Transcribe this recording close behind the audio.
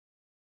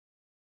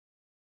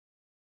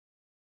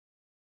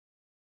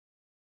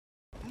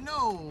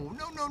No.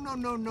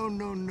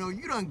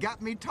 You done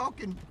got me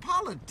talking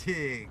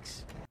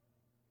politics.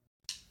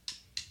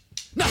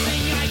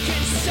 Nothing I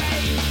can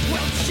say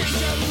will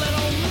change your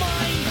little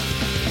mind.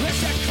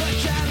 If you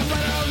click and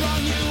right or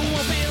wrong, you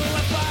won't be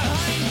left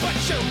behind, but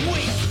you're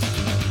weak.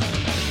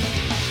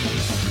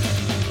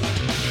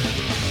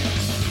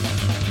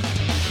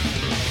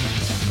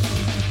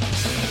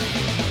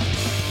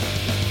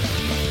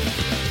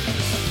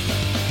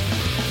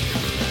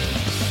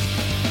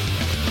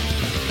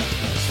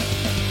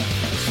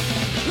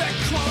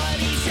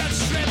 Equality's got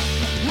stripped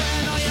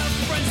when all your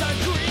friends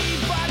agree,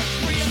 but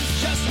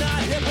freedom's just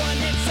not hip when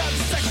it's of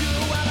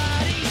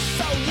sexuality,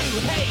 so you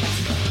hate.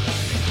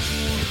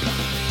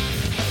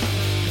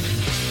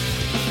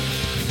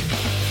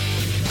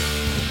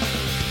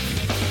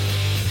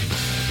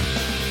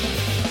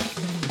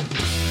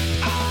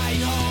 I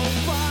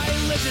hope I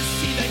live to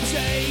see the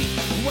day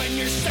when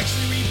your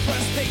sexually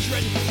repressed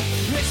hatred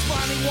is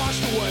finally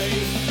washed away.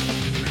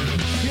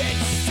 It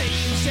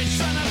seems you're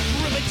trying to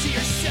prove it to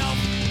yourself.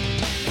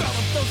 Well,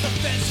 if those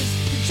offenses,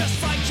 you're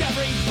just like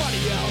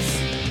everybody else.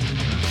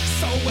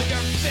 So with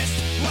your fist,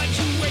 like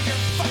you wave your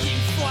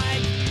fucking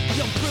flag,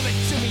 you'll prove it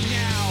to me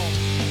now.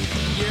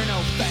 You're no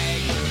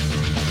fag.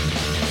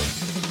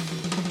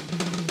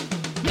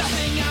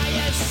 Nothing I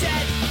have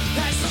said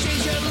has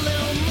changed your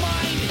little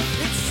mind.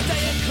 It's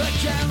stay a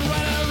click and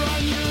right or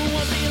wrong, you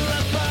won't be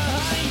left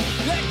behind.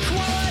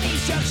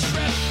 Equality's just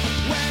stripped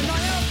when all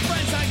your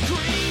friends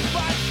agree,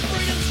 but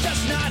freedom's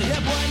just not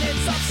hip when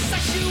it's of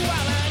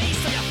sexuality,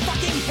 so you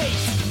fucking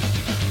hate.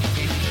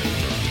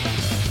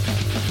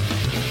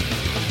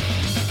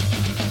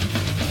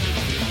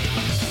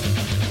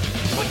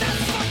 But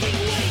that's fucking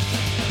weak.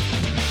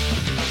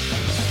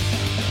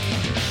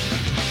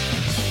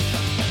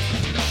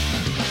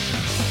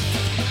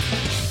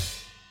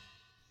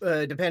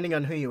 Depending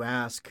on who you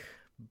ask,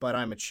 But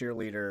I'm a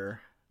Cheerleader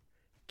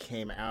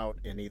came out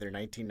in either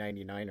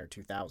 1999 or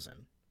 2000.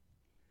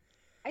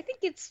 I think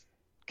it's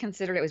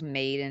considered it was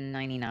made in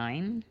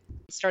 99.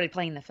 Started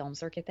playing the film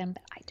circuit then,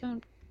 but I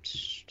don't...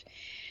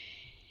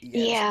 Yes,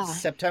 Yeah.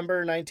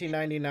 September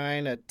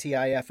 1999 at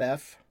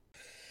TIFF.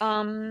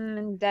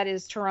 That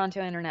is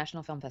Toronto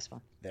International Film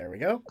Festival. There we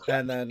go.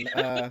 And then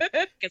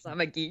Because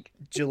I'm a geek.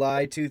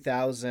 July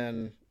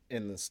 2000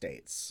 in the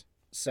States.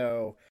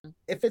 So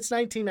if it's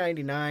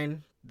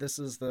 1999, this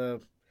is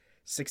the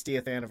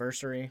 60th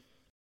anniversary.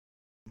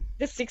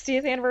 The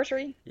 60th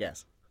anniversary?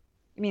 Yes.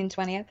 You mean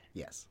 20th?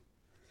 Yes.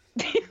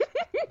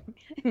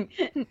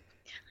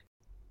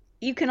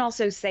 You can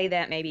also say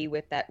that maybe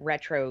with that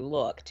retro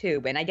look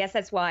too, but I guess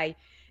that's why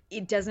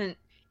it doesn't,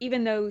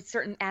 even though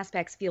certain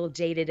aspects feel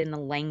dated in the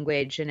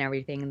language and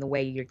everything and the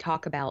way you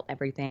talk about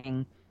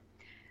everything,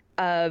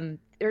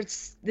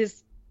 there's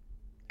this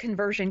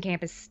conversion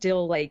camp is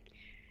still like,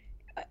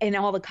 and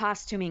all the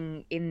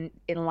costuming in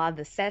a lot of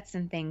the sets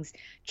and things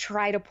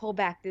try to pull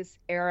back this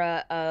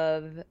era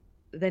of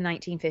the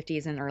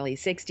 1950s and early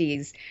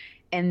 60s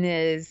and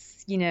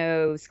this, you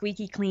know,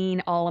 squeaky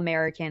clean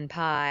all-American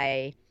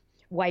pie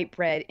white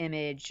bread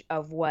image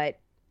of what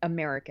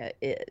America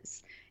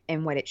is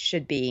and what it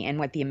should be and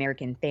what the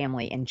American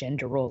family and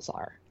gender roles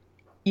are,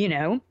 you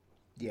know?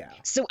 Yeah.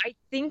 So I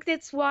think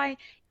that's why,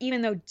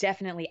 even though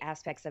definitely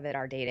aspects of it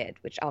are dated,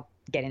 which I'll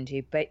get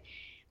into, but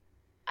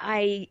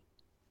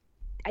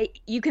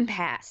you can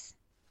pass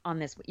on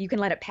this. You can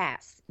let it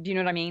pass. Do you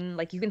know what I mean?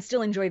 Like, you can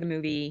still enjoy the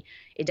movie.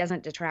 It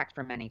doesn't detract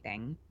from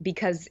anything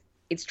because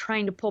it's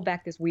trying to pull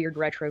back this weird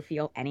retro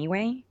feel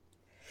anyway.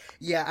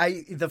 Yeah,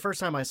 the first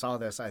time I saw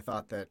this, I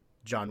thought that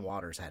John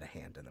Waters had a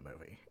hand in the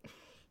movie.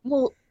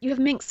 Well, you have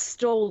Mink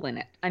Stoll in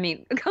it. I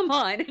mean, come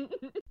on.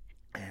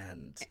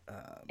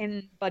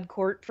 And Bud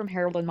Cort from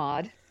Harold and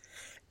Maude.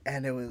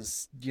 And it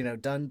was, you know,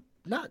 done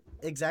not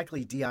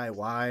exactly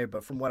DIY,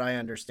 but from what I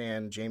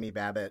understand, Jamie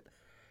Babbitt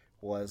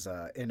was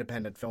an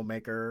independent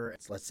filmmaker.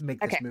 Let's make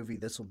this movie.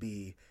 This will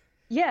be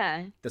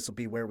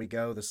where we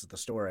go. This is the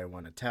story I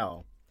want to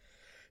tell.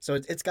 So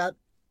it's got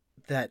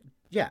that.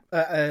 Yeah,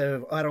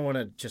 I don't want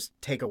to just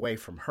take away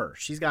from her.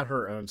 She's got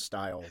her own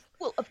style.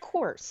 Well, of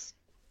course.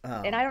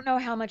 And I don't know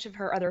how much of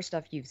her other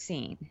stuff you've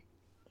seen.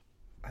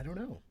 I don't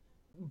know.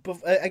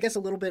 I guess a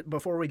little bit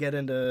before we get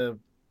into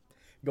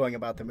going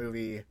about the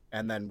movie,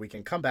 and then we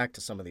can come back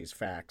to some of these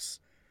facts.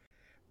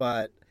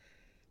 But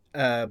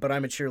I'm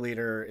a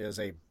Cheerleader is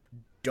a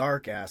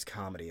dark-ass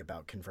comedy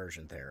about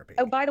conversion therapy.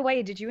 Oh, by the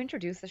way, did you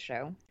introduce the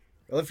show?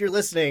 Well, if you're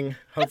listening,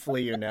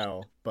 hopefully you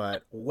know,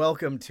 but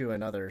welcome to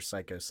another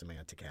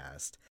Psychosemantic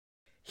cast.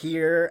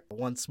 Here,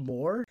 once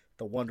more,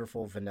 the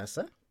wonderful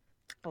Vanessa.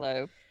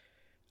 Hello.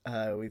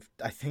 We've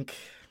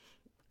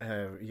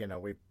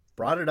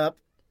brought it up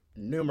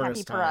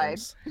numerous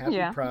times.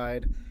 Happy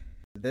Pride.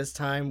 This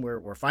time,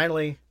 we're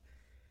finally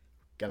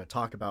going to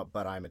talk about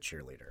But I'm a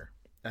Cheerleader.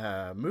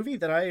 Movie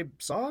that I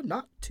saw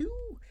not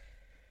too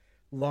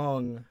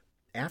long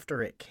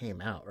after it came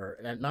out, or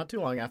not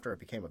too long after it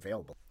became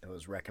available. It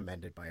was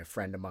recommended by a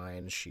friend of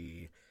mine.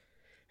 She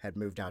had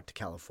moved out to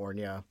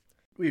California.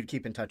 We would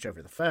keep in touch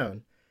over the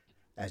phone,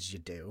 as you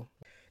do.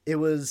 It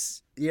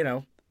was,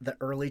 the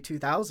early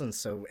 2000s,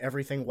 so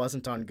everything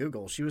wasn't on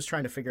Google. She was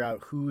trying to figure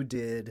out who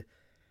did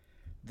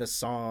the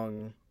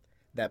song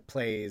that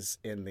plays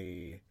in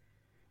the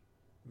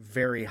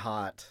very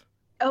hot...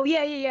 Oh,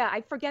 yeah.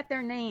 I forget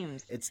their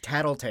names. It's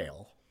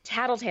Tattletale.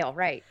 Tattletale,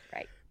 right.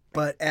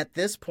 But at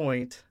this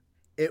point,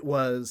 it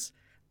was,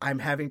 I'm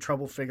having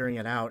trouble figuring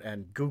it out,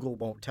 and Google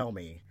won't tell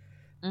me.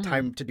 Mm-hmm.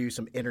 Time to do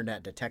some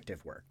internet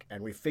detective work.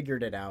 And we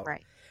figured it out.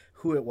 Right.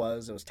 Who it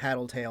was. It was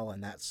Tattletale,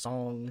 and that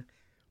song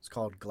was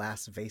called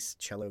Glass Vase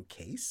Cello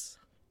Case.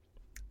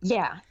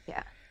 Yeah.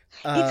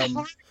 It's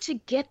hard to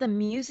get the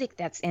music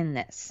that's in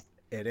this.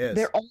 It is.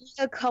 There are only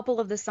a couple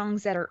of the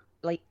songs that are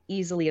like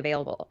easily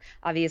available.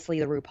 Obviously,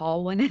 the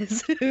RuPaul one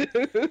is.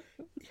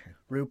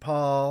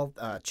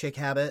 RuPaul, Chick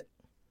Habit,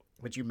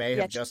 which you may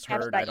have just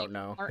heard. I don't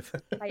know.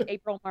 By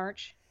April,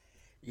 March.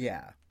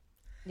 Yeah.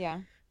 Yeah.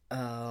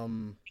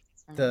 Even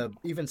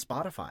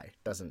Spotify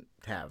doesn't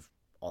have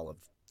all of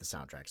the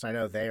soundtracks. I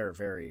know they are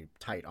very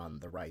tight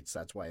on the rights.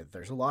 That's why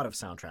there's a lot of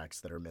soundtracks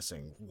that are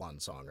missing one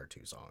song or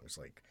two songs.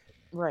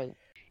 Right.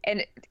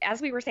 And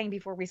as we were saying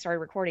before we started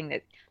recording,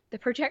 that the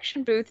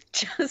projection booth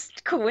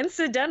just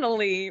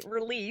coincidentally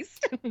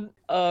released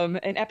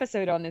an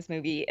episode on this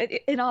movie.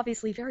 An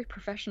obviously very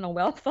professional,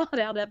 well thought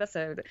out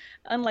episode.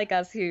 Unlike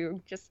us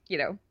who just,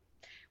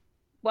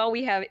 while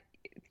we have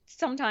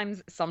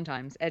sometimes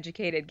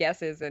educated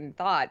guesses and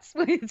thoughts,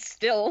 it's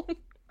still,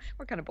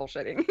 we're kind of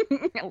bullshitting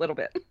a little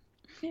bit.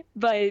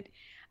 But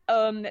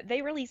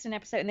they released an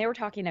episode and they were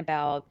talking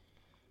about,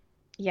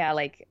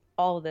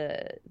 all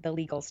the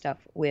legal stuff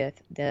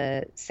with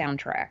the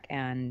soundtrack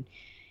and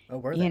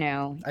were they?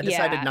 I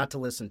decided not to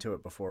listen to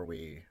it before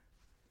we...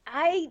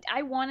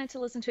 I wanted to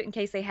listen to it in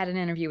case they had an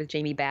interview with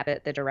Jamie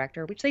Babbitt, the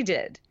director, which they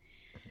did.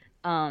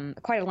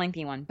 Quite a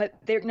lengthy one. But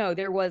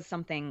there was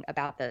something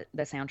about the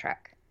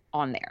soundtrack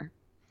on there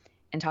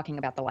and talking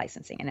about the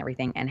licensing and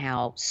everything and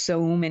how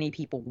so many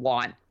people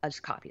want a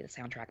copy of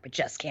the soundtrack but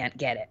just can't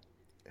get it.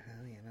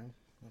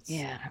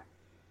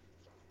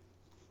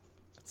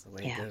 That's the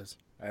way it goes.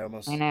 I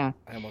almost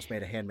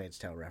made a Handmaid's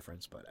Tale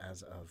reference, but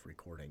as of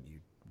recording,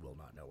 you will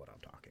not know what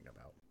I'm talking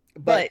about.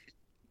 But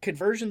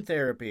conversion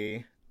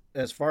therapy,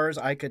 as far as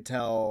I could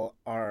tell,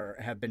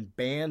 have been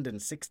banned in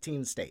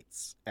 16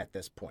 states at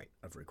this point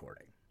of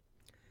recording.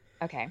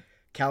 Okay.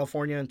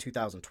 California in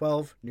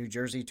 2012, New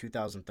Jersey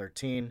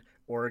 2013,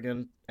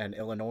 Oregon and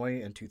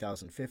Illinois in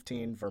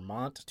 2015,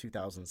 Vermont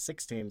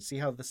 2016. See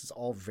how this is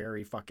all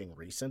very fucking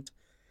recent?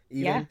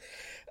 Even.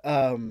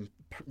 Yeah.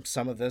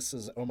 Some of this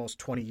is almost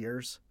 20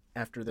 years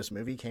after this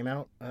movie came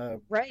out.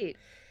 Right.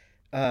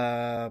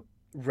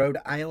 Rhode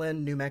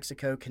Island, New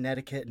Mexico,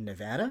 Connecticut, and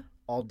Nevada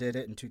all did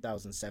it in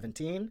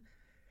 2017.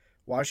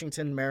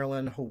 Washington,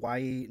 Maryland,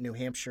 Hawaii, New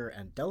Hampshire,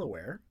 and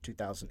Delaware,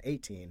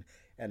 2018.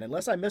 And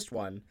unless I missed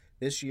one,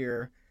 this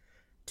year,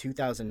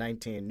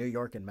 2019, New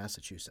York and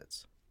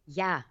Massachusetts.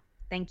 Yeah.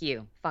 Thank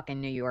you. Fucking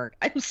New York.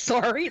 I'm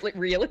sorry.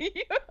 Really?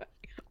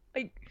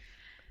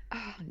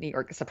 New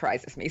York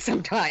surprises me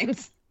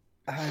sometimes.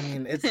 I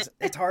mean,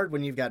 it's hard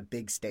when you've got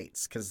big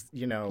states because,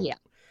 Yeah.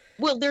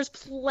 Well, there's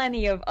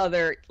plenty of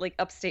other,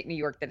 upstate New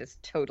York that is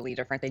totally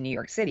different than New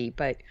York City,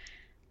 but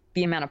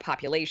the amount of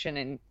population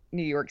in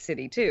New York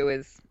City, too,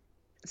 is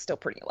still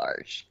pretty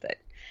large.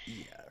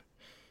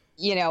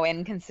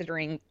 And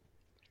considering,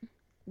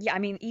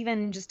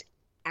 even just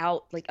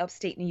out,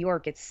 upstate New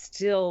York, it's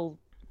still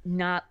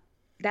not,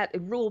 that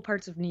rural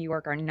parts of New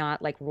York are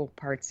not like rural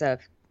parts of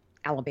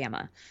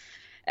Alabama.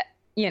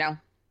 Yeah.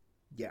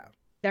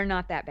 They're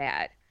not that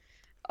bad.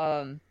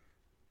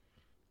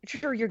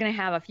 Sure, you're going to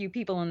have a few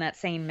people in that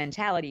same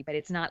mentality, but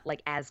it's not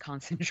as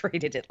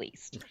concentrated, at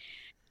least.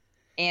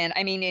 And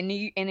I mean,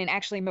 in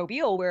actually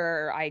Mobile,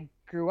 where I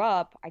grew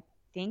up, I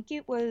think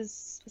it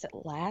was it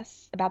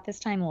about this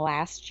time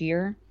last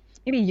year,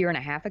 maybe a year and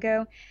a half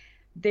ago,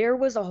 there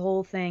was a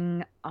whole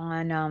thing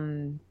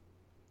on,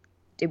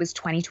 it was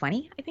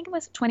 2020, I think it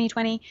was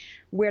 2020,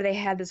 where they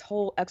had this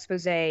whole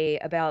expose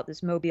about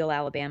this Mobile,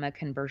 Alabama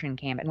conversion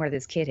camp and where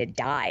this kid had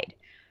died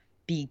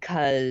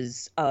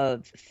because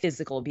of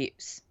physical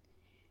abuse.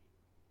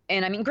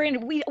 And I mean,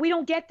 granted, we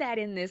don't get that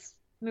in this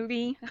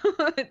movie.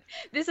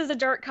 This is a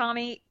dark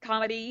comedy.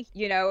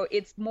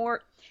 It's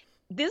more,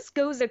 this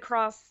goes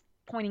across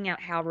pointing out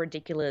how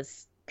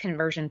ridiculous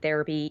conversion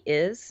therapy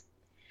is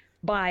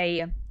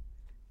by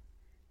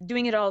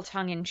doing it all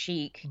tongue in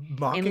cheek.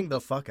 Mocking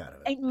the fuck out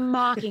of it.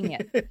 Mocking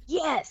it.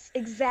 Yes,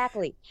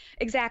 exactly.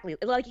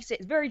 Like you said,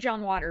 it's very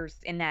John Waters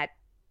in that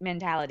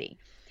mentality.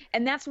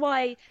 And that's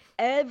why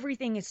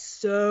everything is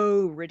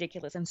so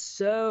ridiculous and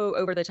so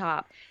over the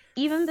top.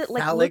 Even that,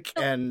 phallic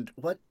and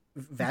what?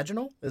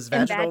 Vaginal? Is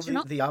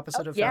vaginal, the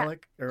opposite of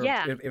phallic? Or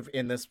if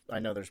in this, I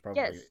know there's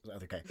probably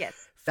other kind.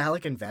 Yes.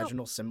 Phallic and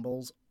vaginal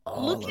symbols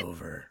all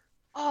over.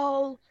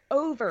 All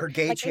over. Her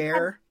gay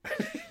chair.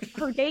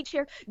 Her gay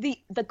chair. The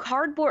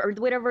cardboard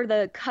or whatever,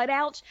 the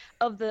cutout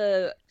of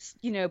the,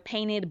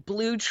 painted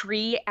blue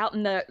tree out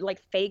in the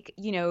fake,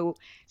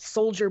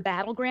 soldier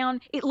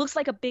battleground. It looks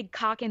like a big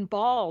cock and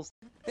balls.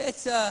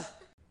 It's a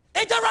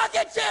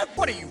rocket ship!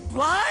 What are you,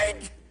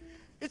 blind?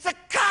 It's a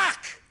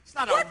cock! It's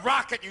not a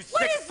rocket, you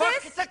sick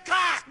fuck. It's a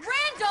cock.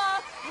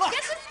 Randolph! Look,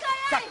 Get this guy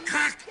the out of here!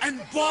 cock and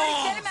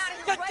balls. Get him out of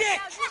here The right dick.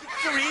 now.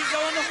 Chorizo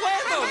and the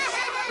huevos.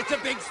 It's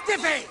a big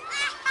stiffy.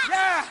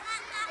 Yeah,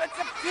 it's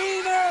a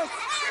penis.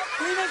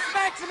 Penis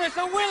Maximus,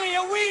 a willy,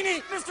 a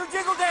weenie. Mr.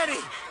 Jiggle Daddy.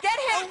 Get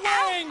him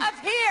out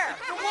of here!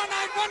 The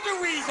one-eyed wonder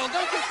weasel.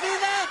 Don't you see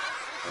that?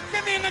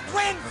 Jimmy and the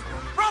twins.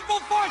 Rumple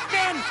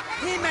foreskin.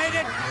 He made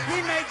it.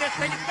 He made this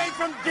thing. It's made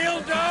from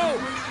dildo.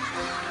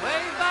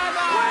 Wait,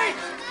 bye-bye. Wait.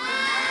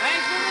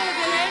 Thanks for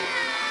listening.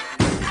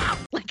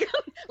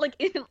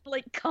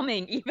 like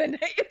coming even.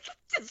 It's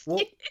just, Well,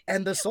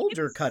 and the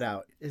soldier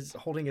cutout is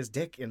holding his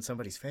dick in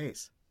somebody's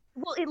face.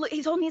 well,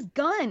 he's holding his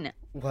gun,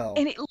 Well,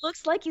 and it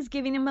looks like he's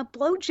giving him a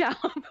blowjob.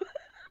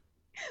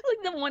 Like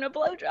they want a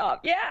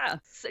blowjob. Yeah,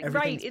 everything's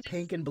right. It's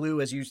pink and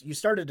blue. As you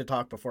started to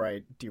talk before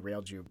I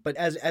derailed you, but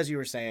as you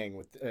were saying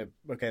with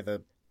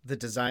the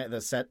design, the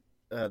set,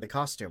 the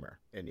costumer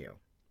in you.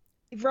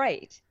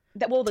 right.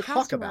 The Talk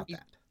customer about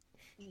that.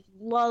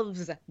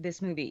 loves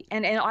this movie,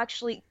 and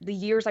actually the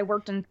years I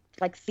worked in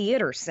like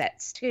theater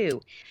sets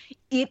too,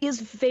 it is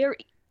very.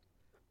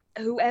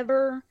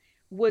 Whoever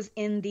was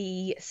in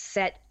the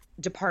set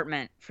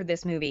department for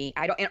this movie,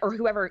 or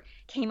whoever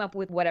came up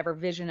with whatever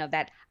vision of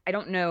that, I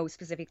don't know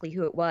specifically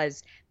who it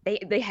was.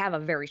 They have a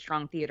very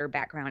strong theater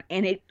background,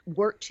 and it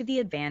worked to the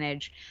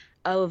advantage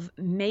of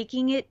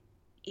making it.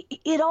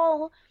 It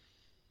all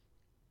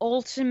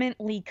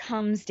ultimately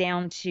comes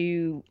down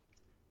to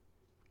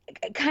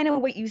kind of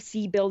what you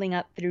see building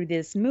up through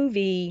this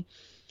movie.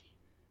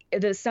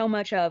 There's so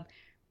much of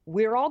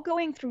we're all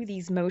going through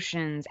these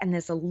motions and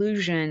this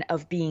illusion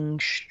of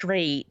being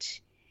straight.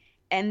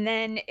 And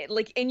then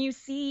and you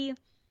see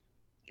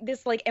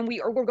this and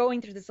we're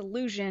going through this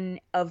illusion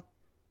of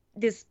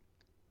this,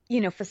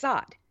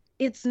 facade.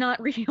 It's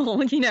not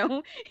real,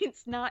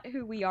 it's not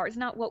who we are. It's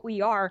not what we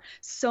are.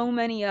 So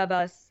many of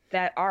us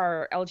that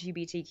are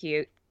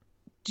LGBTQ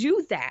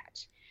do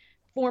that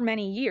for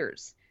many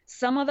years.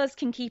 Some of us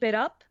can keep it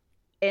up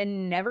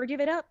and never give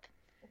it up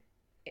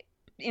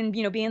and,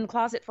 be in the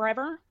closet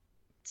forever.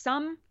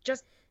 Some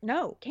just,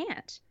 no,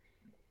 can't.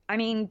 I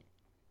mean,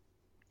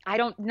 I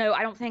don't know.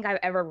 I don't think I've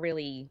ever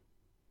really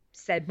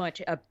said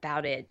much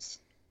about it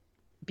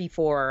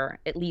before,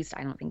 at least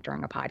I don't think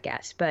during a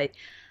podcast. But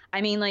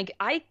I mean,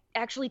 I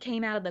actually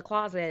came out of the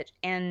closet,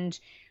 and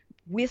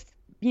with,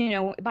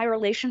 my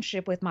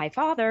relationship with my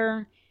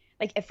father,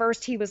 at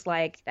first he was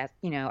like, that,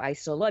 I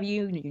still love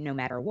you no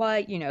matter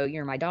what,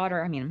 you're my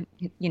daughter. I mean,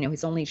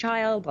 his only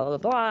child, blah, blah,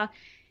 blah.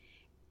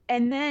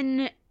 And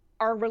then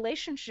our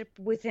relationship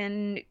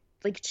within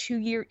 2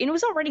 years, and it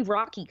was already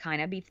rocky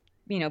kind of,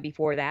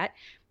 before that,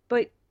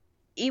 but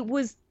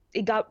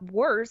it got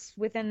worse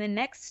within the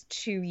next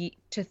 2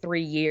 to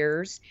 3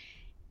 years.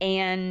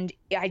 And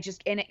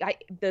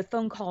the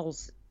phone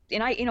calls,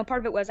 and part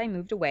of it was I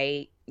moved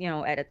away,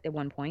 at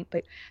one point,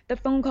 but the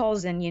phone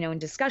calls and,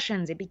 and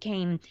discussions, it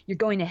became, you're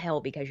going to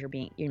hell because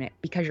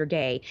because you're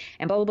gay,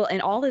 and blah, blah, blah,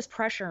 and all this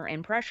pressure.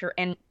 And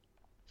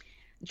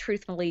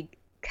truthfully,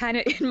 kind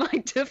of in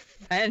my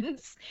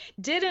defense,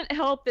 didn't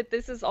help that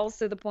this is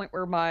also the point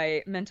where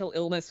my mental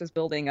illness was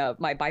building up,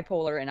 my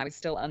bipolar, and I was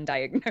still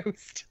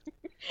undiagnosed.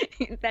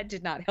 That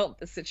did not help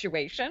the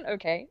situation,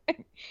 okay?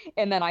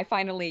 And then I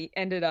finally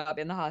ended up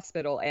in the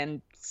hospital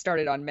and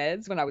started on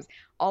meds when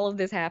all of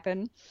this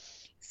happened.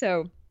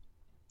 So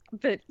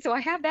I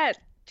have that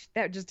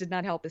just did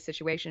not help the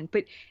situation.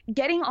 But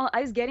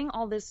I was getting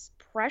all this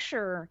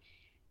pressure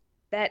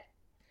that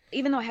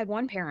even though I had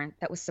one parent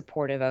that was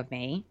supportive of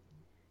me,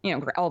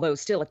 although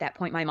still at that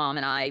point, my mom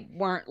and I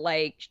weren't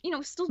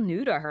still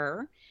new to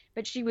her,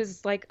 but she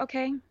was like,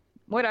 okay,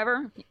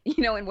 whatever,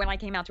 and when I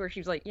came out to her,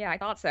 she was like, yeah, I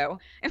thought so.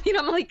 I mean,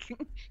 I'm like,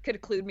 could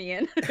have clued me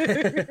in.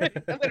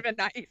 That would have been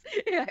nice.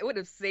 Yeah, it would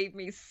have saved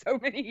me so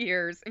many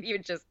years if you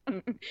would just,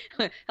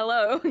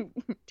 hello,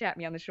 tap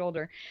me on the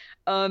shoulder.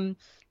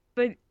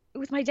 But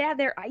with my dad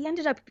there, I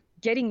ended up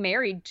getting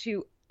married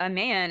to a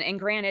man, and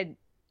granted,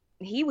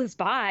 he was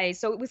bi,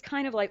 so it was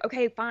kind of like,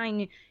 okay,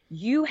 fine,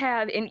 you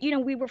have, and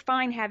we were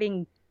fine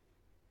having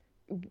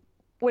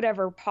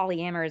whatever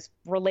polyamorous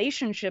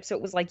relationships. So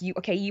it was like, you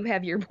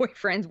have your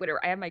boyfriends,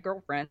 whatever, I have my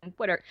girlfriend,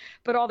 whatever,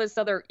 but all this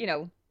other,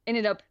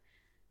 ended up,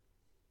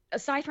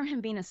 aside from him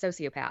being a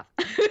sociopath.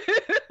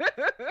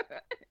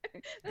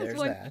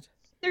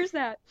 There's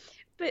that.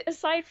 But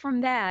aside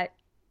from that,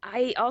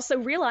 I also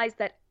realized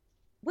that,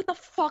 what the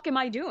fuck am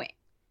I doing?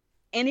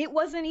 And it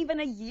wasn't even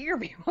a year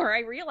before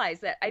I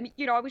realized that. I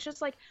was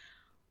just like,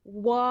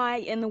 why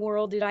in the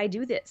world did I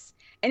do this?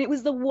 And it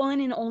was the one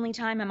and only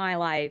time in my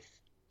life.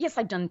 Yes,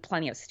 I've done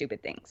plenty of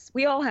stupid things.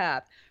 We all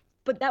have.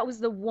 But that was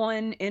the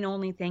one and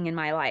only thing in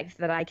my life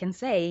that I can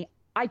say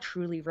I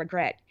truly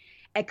regret.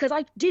 Because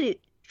I did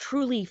it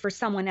truly for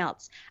someone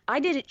else.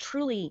 I did it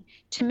truly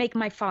to make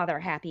my father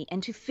happy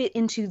and to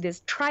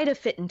try to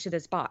fit into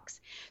this box.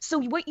 So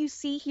what you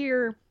see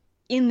here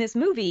in this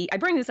movie, I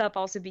bring this up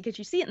also because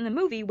you see it in the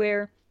movie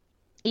where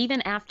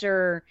even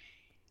after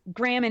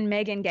Graham and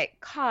Megan get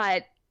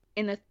caught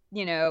in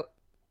the,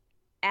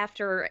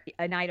 after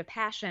a night of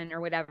passion or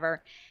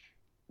whatever,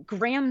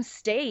 Graham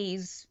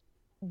stays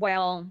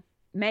while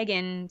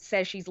Megan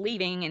says she's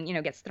leaving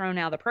and, gets thrown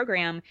out of the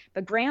program.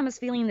 But Graham is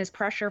feeling this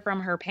pressure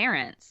from her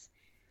parents.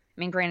 I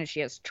mean, granted,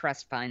 she has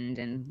trust fund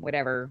and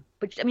whatever,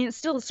 but I mean, it's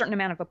still a certain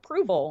amount of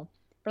approval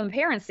from the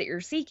parents that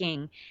you're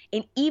seeking.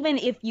 And even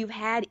if you've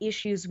had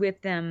issues with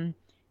them,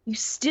 there's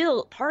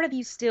still part of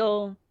you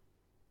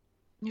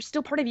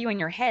in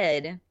your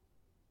head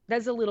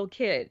as a little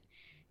kid.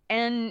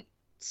 And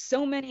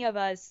so many of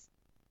us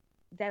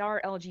that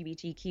are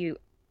LGBTQ,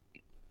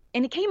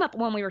 and it came up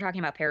when we were talking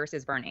about Paris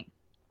is Burning.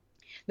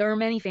 There are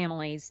many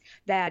families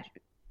that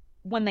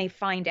when they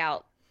find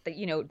out that,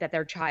 that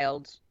their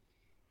child,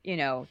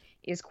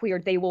 is queer,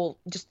 they will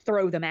just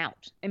throw them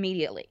out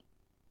immediately.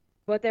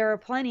 But there are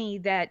plenty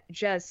that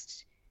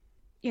just,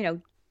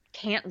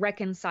 can't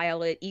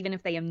reconcile it, even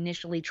if they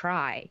initially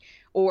try,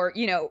 or,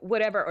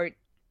 whatever, or,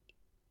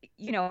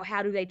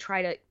 how do they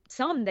try to,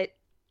 some that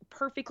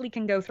perfectly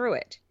can go through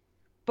it.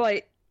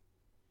 But,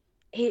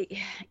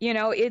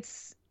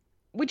 it's,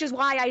 which is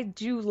why I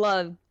do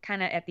love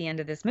kind of at the end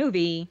of this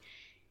movie,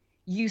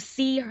 you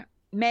see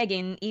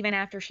Megan, even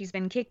after she's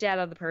been kicked out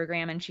of the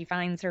program and she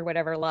finds her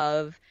whatever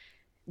love,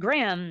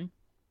 Graham,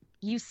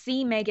 you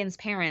see Megan's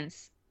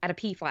parents at a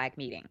PFLAG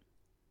meeting.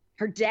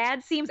 Her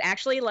dad seems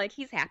actually like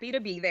he's happy to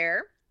be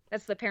there.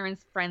 That's the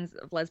Parents Friends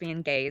of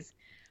Lesbian Gays,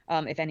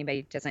 if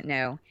anybody doesn't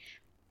know.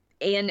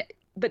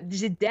 But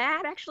the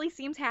dad actually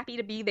seems happy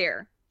to be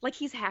there. Like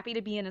he's happy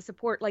to be in a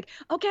support, like,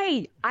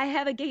 okay, I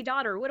have a gay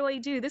daughter. What do I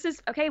do? This is,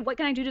 okay, what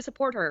can I do to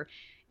support her?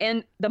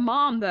 And the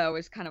mom, though,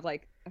 is kind of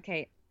like,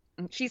 okay,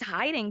 she's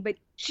hiding, but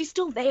she's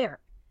still there.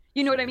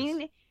 You know what I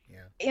mean?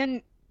 Yeah.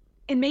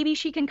 And maybe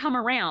she can come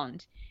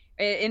around.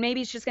 And maybe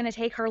it's just going to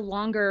take her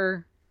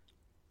longer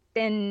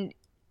than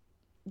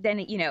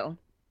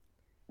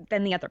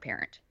the other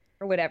parent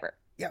or whatever.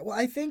 Yeah, well,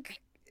 I think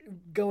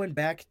going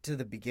back to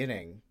the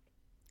beginning,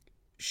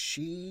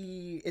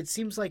 it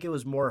seems like it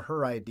was more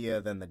her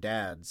idea than the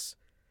dad's.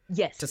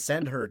 Yes. To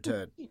send her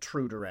to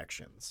true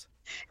directions.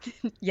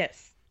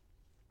 Yes.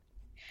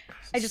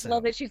 I just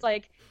love that she's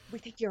like, we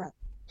think you're a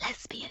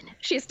lesbian.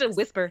 She has to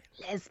whisper,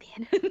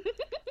 lesbian.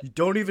 You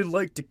don't even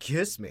like to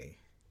kiss me.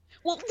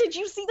 Well, did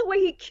you see the way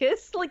he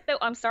kissed? Like, though,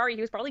 I'm sorry,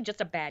 he was probably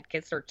just a bad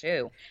kisser,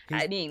 too.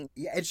 I mean...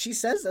 Yeah, and she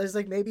says, I was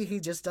like, maybe he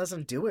just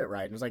doesn't do it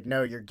right. And it's like,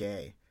 no, you're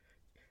gay.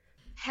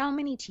 How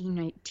many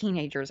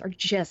teenagers are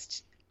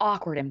just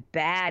awkward and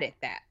bad at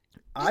that?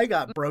 I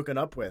got broken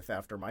up with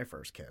after my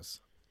first kiss.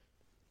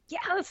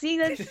 Yeah,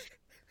 see,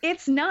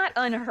 it's not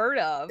unheard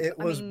of. It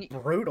was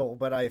brutal,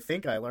 but I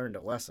think I learned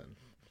a lesson.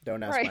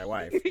 Don't ask my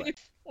wife. But...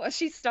 Well,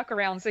 she's stuck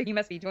around, so you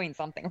must be doing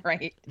something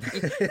right.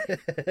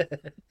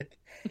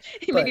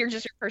 Maybe you're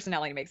just your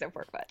personality makes it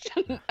work much.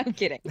 I'm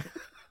kidding.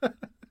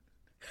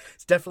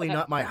 It's definitely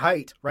not my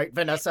height, right,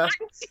 Vanessa?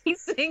 I'm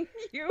teasing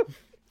you.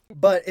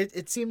 But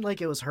it seemed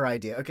like it was her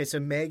idea. Okay, so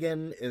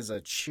Megan is a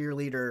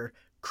cheerleader,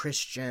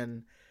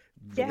 Christian.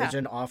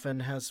 Religion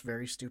often has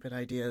very stupid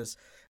ideas.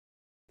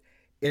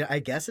 I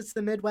guess it's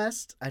the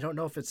Midwest. I don't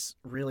know if it's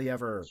really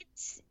ever...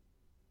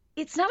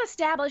 It's not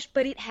established,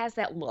 but it has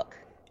that look.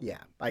 Yeah,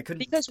 I couldn't...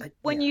 Because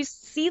when you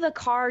see the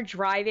car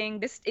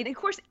driving, and of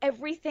course,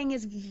 everything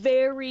is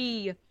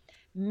very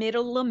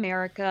middle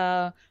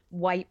America,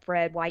 white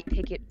bread, white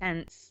picket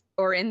fence,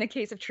 or in the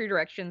case of True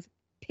Directions,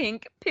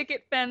 pink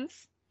picket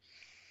fence.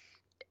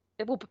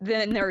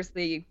 Then there's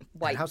the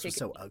white house picket was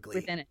so ugly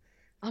within it.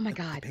 Oh my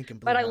God. Pink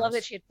and blue but I house. love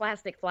that she had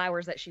plastic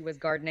flowers that she was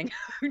gardening.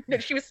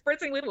 She was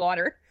spritzing with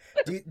water.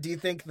 Do you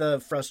think the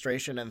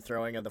frustration and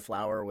throwing of the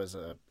flower was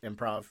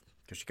improv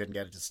because she couldn't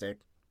get it to stick?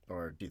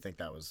 Or do you think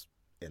that was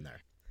in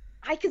there?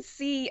 I could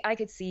see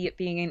it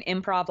being an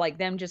improv, like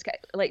them just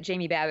like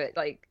Jamie Babbitt,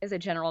 like as a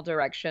general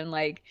direction,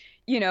 like,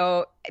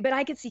 but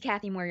I could see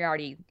Kathy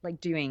Moriarty like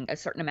doing a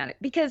certain amount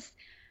because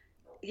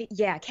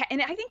yeah.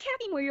 And I think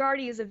Kathy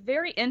Moriarty is a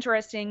very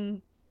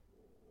interesting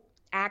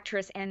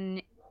actress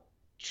and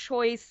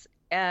choice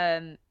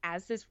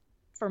as this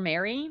for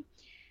Mary,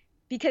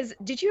 because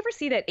did you ever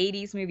see that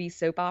 80s movie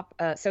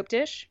Soap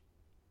Dish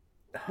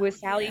with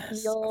Sally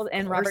Field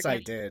and Robert? I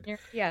did. Jr.?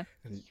 Yeah.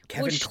 And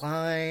Kevin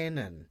Kline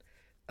and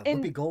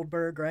Whoopi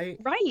Goldberg, right?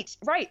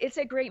 Right. It's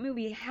a great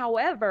movie.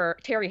 However,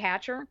 Terry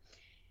Hatcher,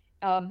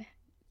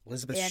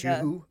 Elizabeth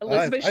Shue.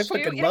 I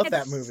fucking love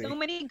that movie. So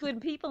many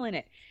good people in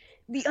it.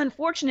 The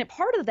unfortunate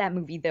part of that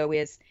movie, though,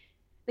 is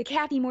the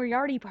Kathy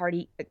Moriarty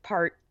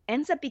part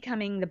ends up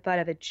becoming the butt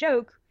of a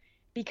joke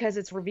because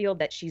it's revealed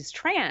that she's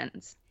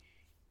trans.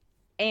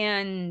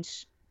 And,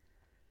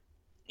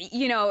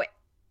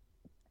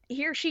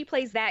 here she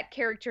plays that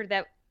character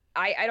that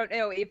I don't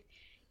know if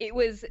it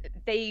was,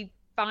 they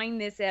find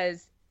this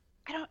as,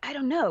 I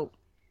don't know.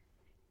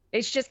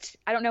 It's just,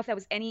 I don't know if that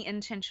was any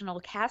intentional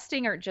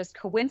casting or just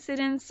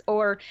coincidence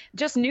or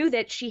just knew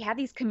that she had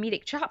these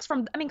comedic chops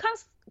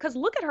because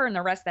look at her in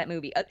the rest of that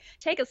movie.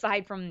 Take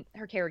aside from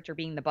her character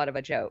being the butt of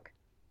a joke,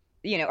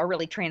 a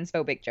really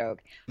transphobic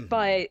joke,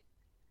 but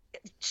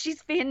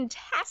she's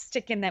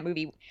fantastic in that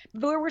movie.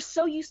 But we're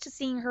so used to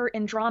seeing her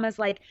in dramas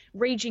like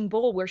Raging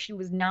Bull, where she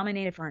was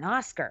nominated for an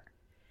Oscar.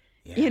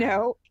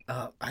 Yeah.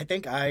 I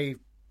think I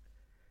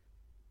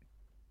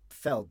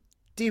fell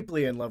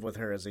deeply in love with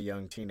her as a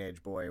young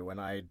teenage boy when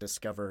I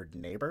discovered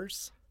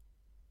Neighbors.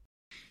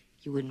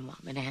 You wouldn't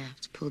want me to have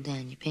to pull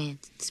down your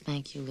pants and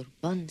spank your little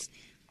buns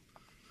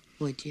now,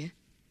 would you?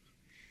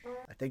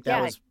 I think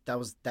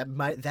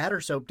that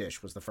or Soap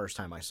Dish was the first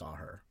time I saw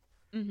her.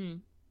 Mm-hmm.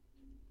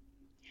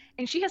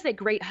 And she has that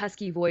great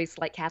husky voice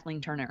like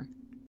Kathleen Turner.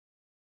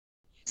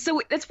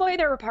 So that's why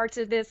there are parts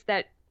of this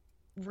that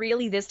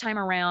really this time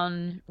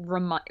around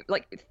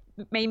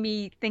made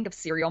me think of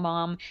Serial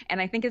Mom. And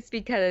I think it's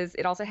because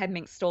it also had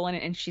Mink Stoll in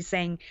it, and she's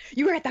saying,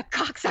 "You were at the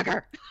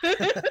cocksucker." Is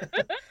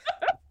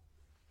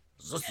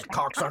this the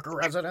cocksucker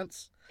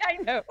residence? I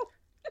know.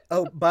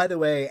 Oh, by the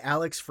way,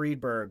 Alex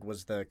Friedberg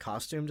was the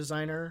costume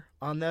designer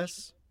on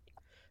this.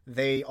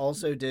 They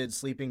also did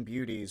Sleeping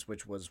Beauties,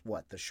 which was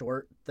the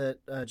short that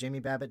Jamie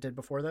Babbitt did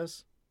before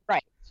this?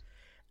 Right.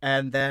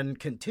 And then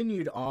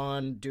continued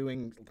on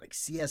doing like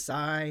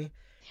CSI,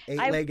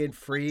 Eight-Legged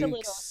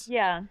Freaks.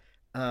 Yeah.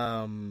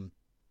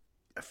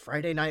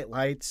 Friday Night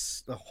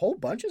Lights, a whole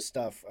bunch of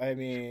stuff. I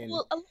mean...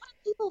 Well, a lot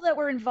of people that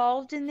were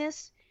involved in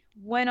this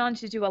went on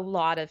to do a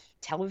lot of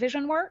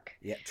television work.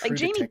 Yeah, True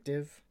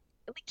Detective.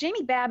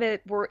 Jamie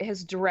Babbitt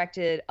has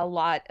directed a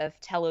lot of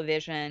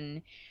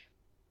television,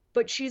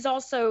 but she's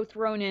also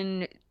thrown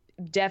in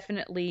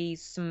definitely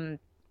some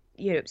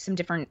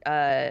different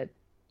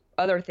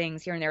other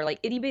things here and there. Like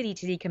Itty Bitty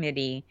Titty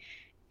Committee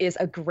is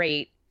a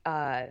great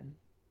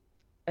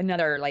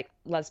another like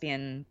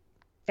lesbian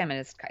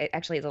feminist.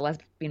 Actually, it's a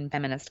lesbian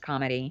feminist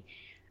comedy.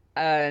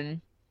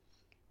 And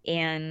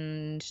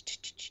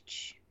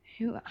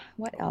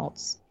what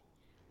else?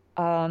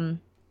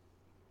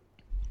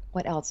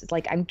 What else? It's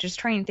like, I'm just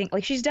trying to think.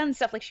 Like, she's done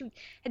stuff. Like, she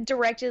had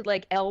directed,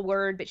 like, L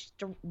Word, but she's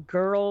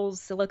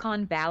Girls,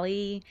 Silicon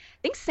Valley.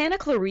 I think Santa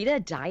Clarita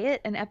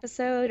Diet, an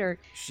episode, or...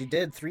 She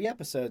did 3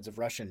 episodes of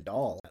Russian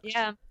Doll.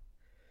 Yeah.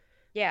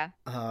 Yeah.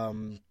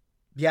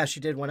 Yeah,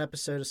 she did 1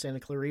 episode of Santa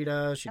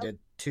Clarita. She did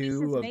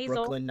 2 Mrs. of Maisel.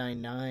 Brooklyn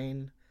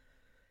Nine-Nine.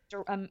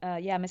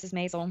 Yeah, Mrs.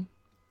 Maisel.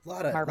 A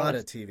lot of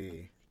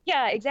TV.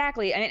 Yeah,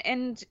 exactly.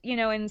 And you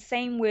know, and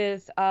same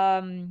with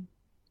the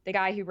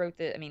guy who wrote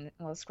the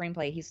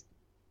screenplay.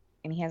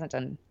 He hasn't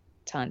done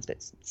tons,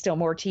 but still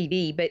more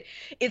TV. But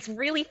it's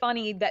really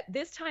funny that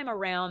this time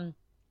around,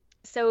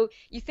 so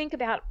you think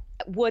about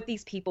what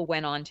these people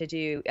went on to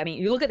do. I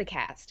mean, you look at the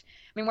cast.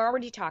 I mean, we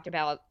already talked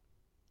about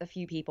a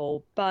few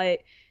people,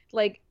 but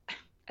like,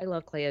 I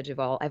love Clea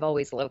Duvall. I've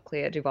always loved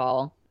Clea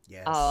Duvall.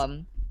 Yes.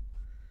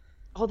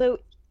 Although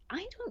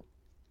I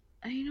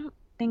don't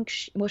think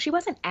she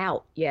wasn't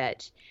out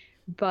yet,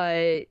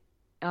 but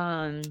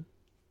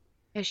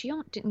yeah, she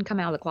didn't come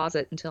out of the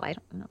closet until, I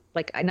don't know,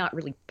 like, not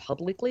really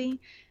publicly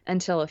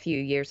until a few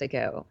years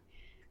ago.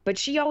 But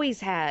she always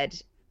had,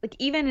 like,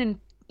 even in,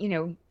 you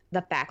know,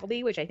 The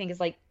Faculty, which I think is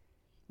like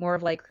more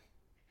of like,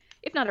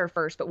 if not her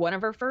first, but one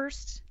of her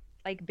first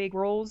like big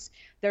roles.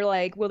 They're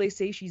like, well, they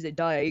say she's a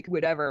dyke,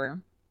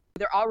 whatever.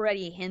 They're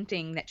already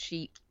hinting that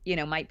she, you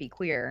know, might be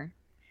queer.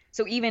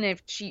 So even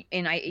if she,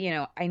 and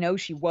I know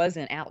she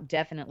wasn't out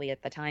definitely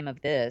at the time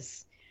of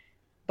this,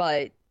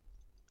 but,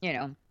 you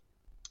know,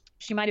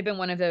 she might have been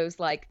one of those,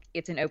 like,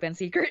 it's an open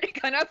secret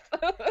kind of.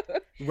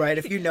 Right.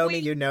 If you know me,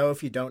 you know.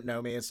 If you don't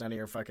know me, it's none of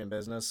your fucking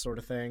business sort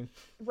of thing.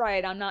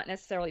 Right. I'm not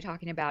necessarily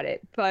talking about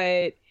it,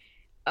 but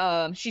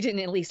she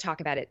didn't at least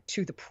talk about it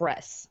to the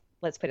press.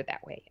 Let's put it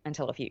that way,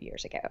 until a few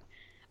years ago.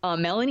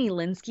 Melanie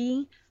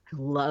Linsky. I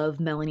love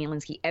Melanie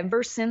Linsky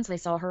ever since I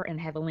saw her in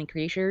Heavenly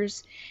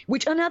Creatures,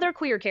 which another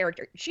queer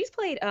character. She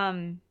played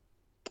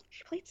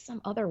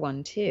some other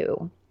one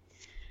too.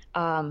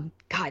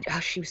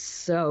 She was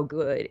so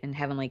good in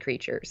Heavenly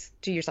Creatures.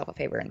 Do yourself a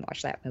favor and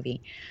watch that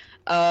movie.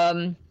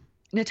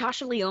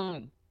 Natasha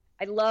Lyonne.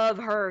 I love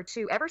her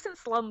too, ever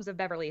since Slums of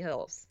Beverly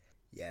Hills.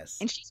 Yes.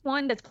 And she's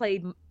one that's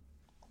played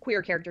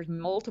queer characters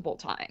multiple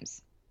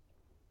times.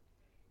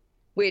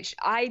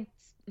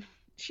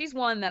 She's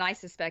one that I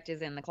suspect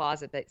is in the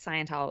closet, that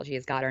Scientology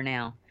has got her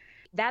now.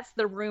 That's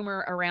the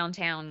rumor around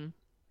town.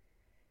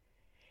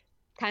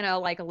 Kind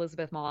of like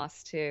Elizabeth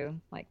Moss too,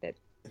 like that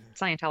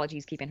Scientology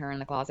is keeping her in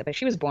the closet, but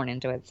she was born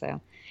into it.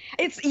 So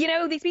it's, you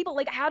know, these people,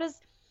 like, how does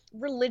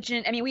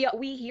religion, I mean,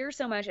 we hear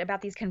so much about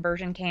these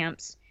conversion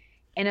camps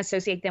and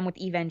associate them with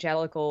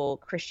evangelical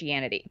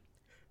Christianity.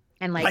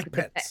 And like Mike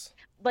Pence.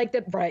 Mike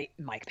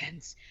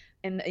Pence.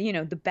 And, you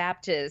know, the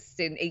Baptists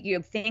and, you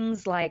know,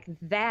 things like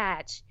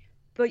that.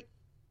 But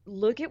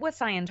look at what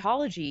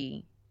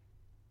Scientology,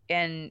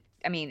 and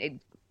I mean,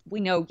 we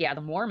know, yeah,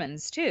 the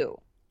Mormons too,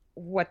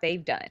 what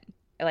they've done,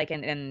 like,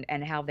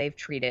 and how they've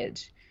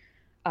treated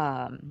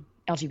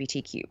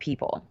LGBTQ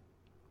people.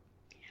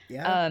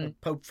 Yeah,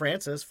 Pope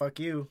Francis,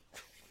 fuck you.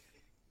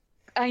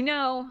 I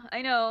know.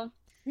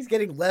 He's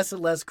getting less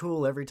and less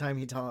cool every time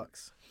he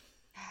talks.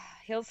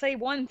 He'll say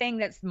one thing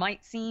that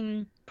might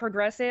seem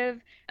progressive,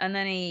 and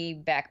then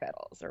he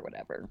backpedals or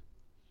whatever.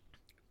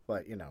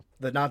 But, you know,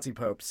 the Nazi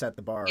Pope set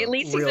the bar at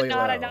least really he's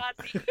not low. a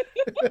Nazi.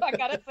 I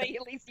gotta say,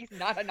 at least he's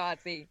not a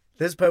Nazi.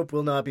 This Pope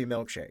will not be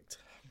milkshaked.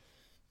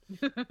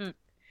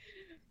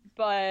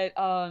 But,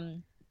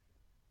 all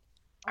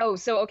Oh,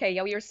 so okay,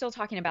 yeah, we were still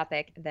talking about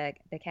the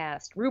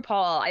cast.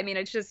 RuPaul. I mean,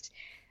 it's just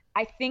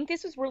I think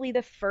this was really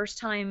the first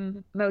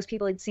time most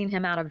people had seen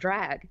him out of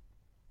drag.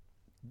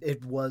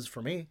 It was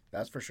for me,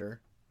 that's for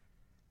sure.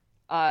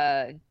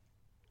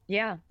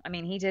 Yeah, I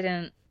mean,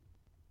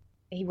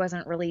 he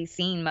wasn't really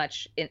seen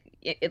much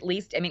at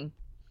least, I mean,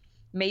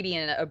 maybe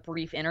in a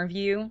brief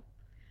interview,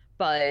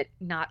 but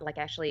not like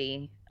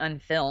actually on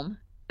film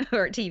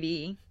or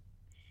TV.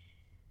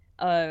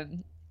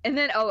 And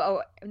then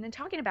and then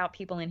talking about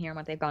people in here and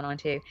what they've gone on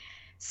to.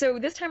 So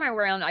this time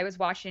around, I was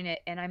watching it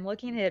and I'm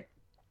looking at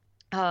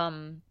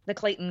the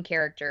Clayton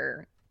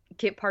character,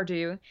 Kit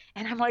Pardue,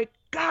 and I'm like,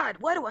 God,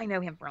 what do I know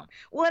him from?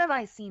 What have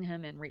I seen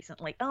him in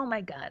recently? Oh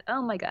my God.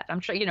 I'm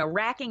sure,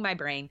 racking my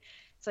brain.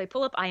 So I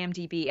pull up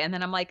IMDb and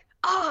then I'm like,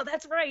 oh,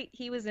 that's right.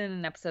 He was in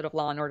an episode of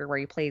Law and Order where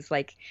he plays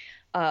like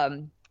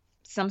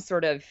some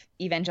sort of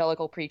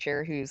evangelical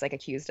preacher who's like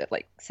accused of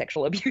like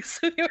sexual abuse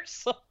or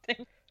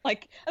something.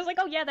 Like, I was like,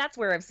 oh yeah, that's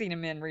where I've seen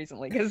him in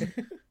recently. Because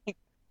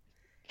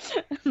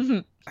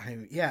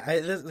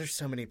there's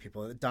so many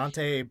people.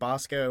 Dante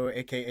Bosco,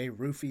 aka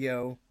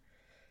Rufio,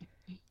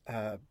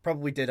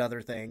 probably did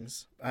other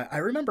things. I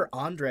remember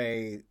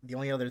Andre. The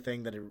only other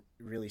thing that it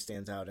really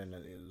stands out in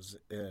it is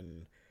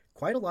in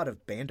quite a lot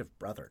of Band of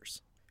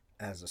Brothers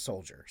as a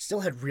soldier.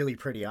 Still had really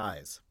pretty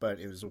eyes, but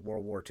it was a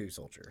World War II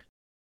soldier.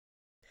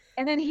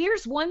 And then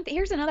here's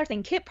another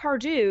thing. Kit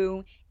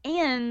Pardue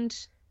and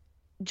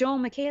Joel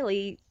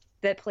McHaley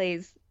that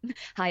plays,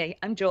 hi,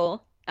 I'm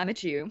Joel. I'm a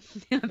Jew.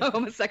 I'm a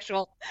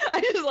homosexual.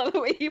 I just love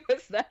the way he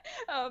was that.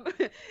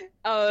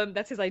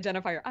 That's his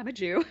identifier. I'm a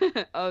Jew.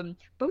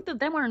 Both of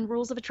them are in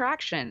Rules of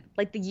Attraction,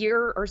 like the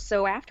year or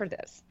so after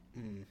this.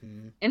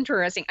 Mm-hmm.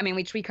 Interesting. I mean,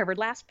 which we covered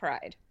last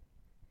Pride.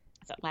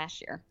 Is that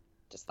last year?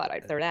 Just thought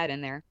I'd throw that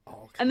in there.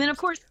 And then, of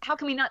course, how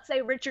can we not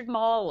say Richard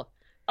Mall?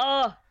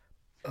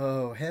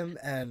 Oh, him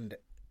and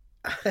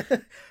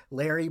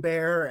Larry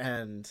Bear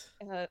and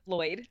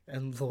Lloyd.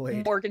 And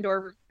Lloyd.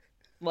 Morgendorf.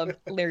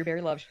 Larry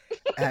Bear loved.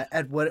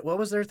 At what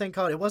was their thing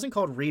called? It wasn't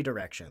called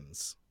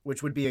Redirections,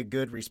 which would be a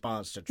good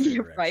response to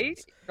True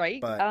Directions. Right.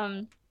 But,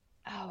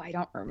 I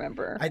don't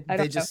remember.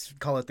 They just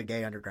call it the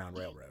Gay Underground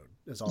Railroad.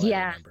 Is all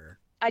I remember.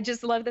 I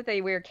just love that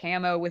they wear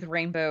camo with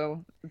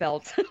rainbow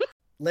belts.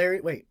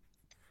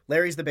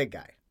 Larry's the big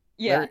guy.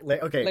 Yeah.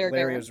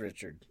 Larry was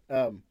Richard.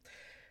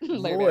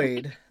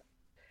 Lloyd,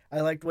 I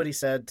liked what he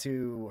said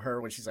to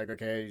her when she's like,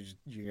 okay,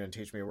 you're going to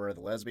teach me where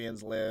the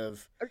lesbians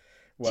live.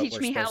 Teach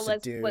me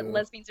what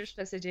lesbians are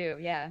supposed to do.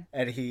 Yeah.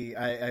 And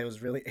I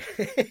was really,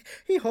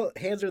 he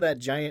hands her that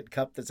giant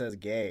cup that says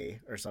gay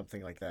or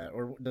something like that.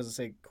 Or does it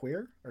say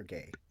queer or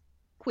gay?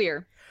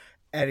 Queer.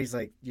 And he's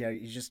like,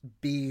 you just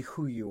be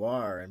who you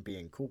are and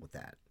being cool with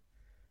that.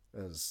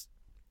 It was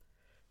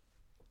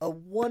a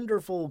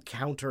wonderful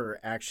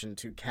counteraction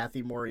to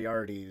Kathy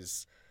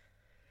Moriarty's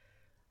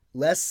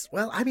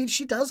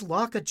she does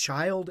lock a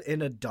child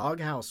in a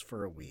doghouse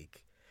for a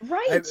week.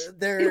 Right. Because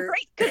they're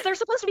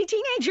supposed to be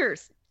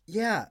teenagers.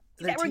 Yeah.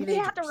 We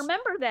have to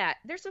remember that.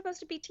 They're supposed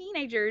to be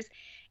teenagers.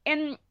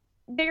 And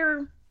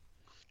they're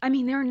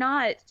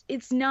not,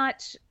 it's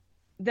not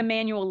the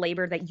manual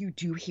labor that you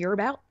do hear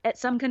about at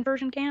some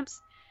conversion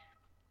camps.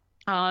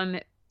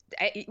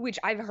 Which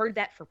I've heard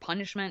that for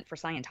punishment for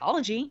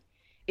Scientology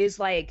is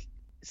like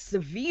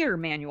severe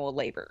manual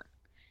labor.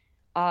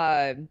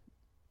 But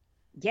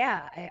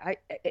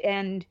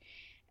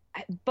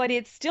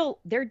it's still,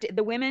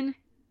 the women,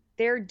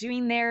 they're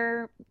doing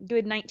their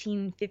good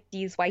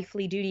 1950s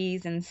wifely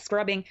duties and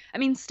scrubbing. I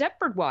mean,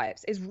 Stepford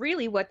Wives is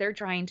really what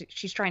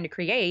she's trying to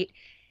create.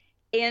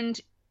 And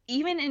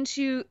even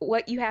into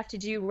what you have to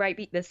do,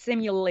 right, the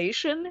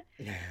simulation,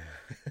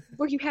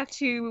 where you have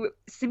to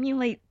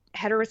simulate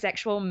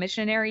heterosexual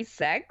missionary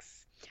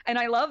sex. And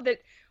I love that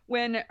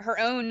when her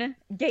own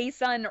gay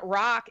son,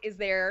 Rock, is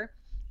there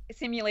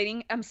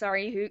simulating,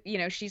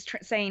 she's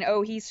saying,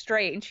 oh, he's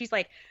straight. And she's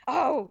like,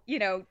 oh,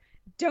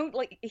 don't,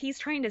 like, he's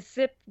trying to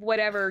sip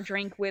whatever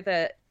drink with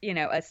a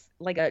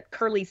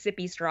curly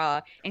sippy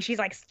straw. And she's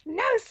like,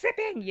 no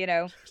sipping,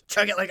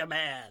 Chug it like a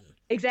man.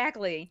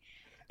 Exactly.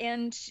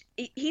 And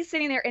he's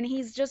sitting there and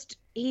he's just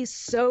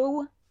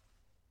so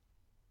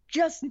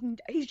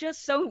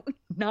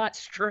not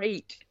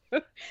straight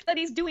that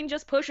he's doing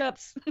just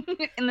push-ups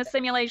in the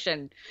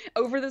simulation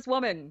over this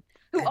woman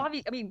who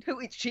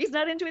she's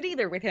not into it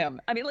either with him.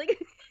 I mean,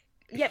 like,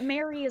 yet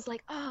Mary is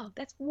like, oh,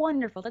 that's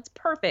wonderful. That's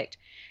perfect.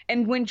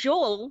 And when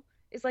Joel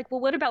is like,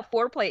 well, what about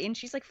foreplay? And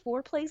she's like,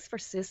 foreplay's for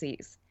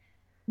sissies.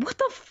 What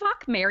the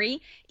fuck,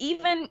 Mary?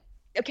 I've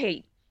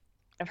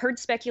heard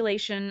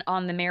speculation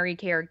on the Mary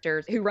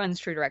character who runs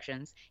True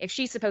Directions, if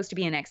she's supposed to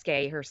be an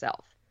ex-gay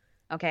herself.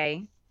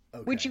 Okay.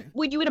 Would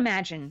you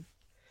imagine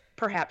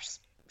perhaps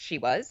she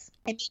was?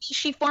 And maybe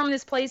she formed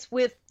this place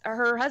with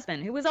her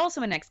husband, who was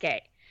also an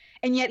ex-gay.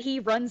 And yet he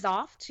runs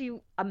off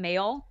to a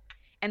male,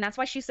 and that's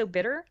why she's so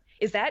bitter?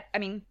 Is that,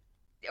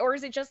 or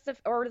is it just the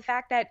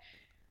fact that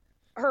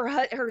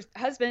her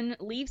husband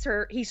leaves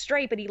her, he's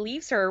straight, but he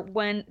leaves her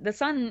when the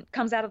son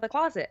comes out of the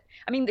closet?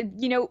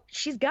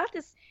 She's got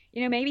this,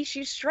 maybe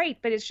she's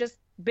straight, but it's just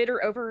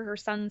bitter over her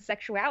son's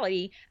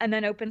sexuality and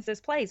then opens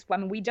this place. I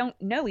mean, we don't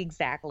know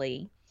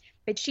exactly,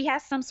 but she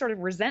has some sort of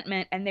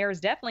resentment, and there's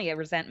definitely a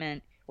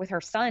resentment with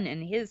her son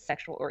and his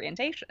sexual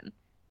orientation.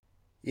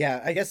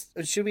 Yeah, I guess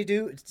should we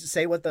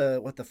say what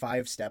the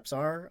 5 steps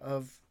are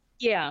of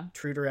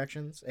true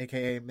directions,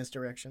 aka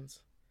misdirections?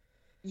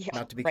 Yeah,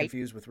 not to be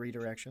confused with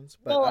redirections.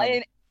 But,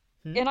 well,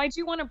 and I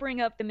do want to bring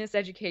up The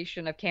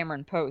Miseducation of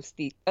Cameron Post,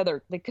 the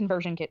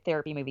conversion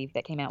therapy movie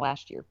that came out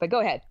last year. But go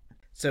ahead.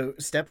 So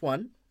step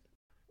 1,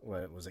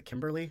 what was it?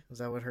 Kimberly? Was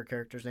that what her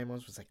character's name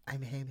was? Was like,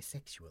 I'm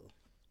homosexual.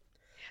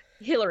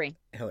 Hillary.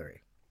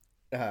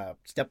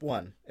 Step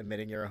 1,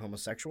 admitting you're a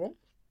homosexual.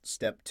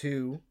 Step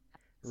 2,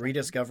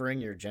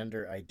 rediscovering your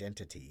gender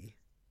identity.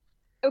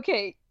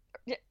 Okay.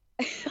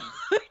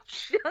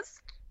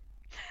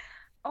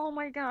 Oh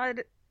my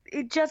God.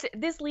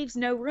 This leaves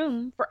no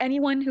room for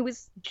anyone who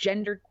is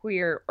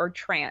genderqueer or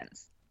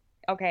trans.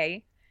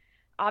 Okay.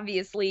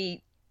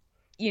 Obviously,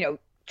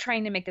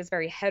 trying to make this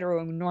very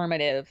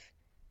heteronormative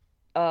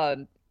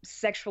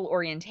sexual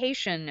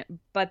orientation,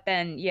 but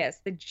then yes,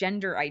 the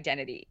gender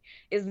identity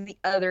is the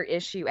other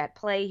issue at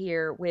play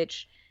here,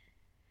 which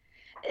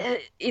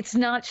it's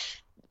not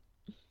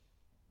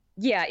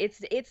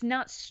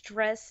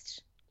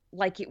stressed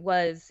like it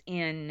was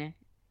in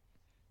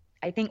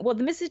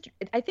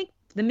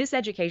the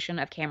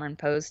Miseducation of Cameron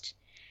Post,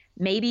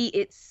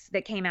 maybe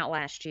that came out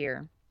last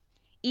year.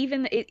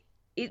 Even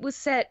it was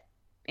set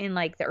in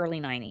like the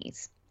early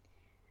 90s.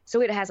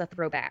 So it has a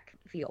throwback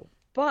feel.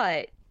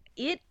 But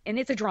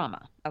it's a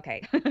drama,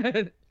 okay?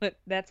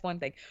 That's one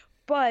thing.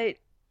 But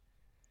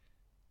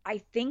I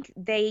think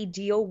they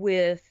deal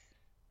with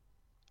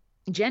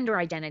gender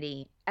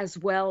identity as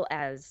well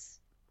as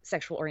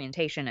sexual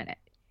orientation in it.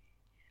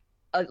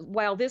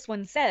 While this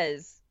one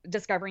says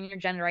discovering your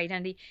gender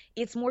identity,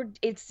 it's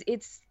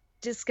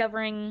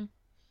discovering,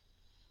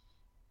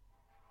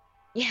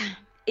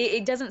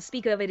 it doesn't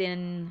speak of it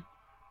in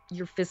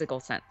your physical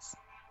sense.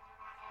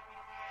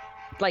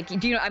 Like,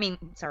 do you know, I mean,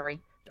 sorry.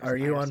 Are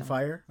you on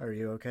fire? Are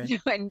you okay?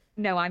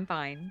 No, I'm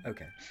fine.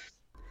 Okay.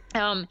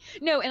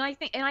 No, and I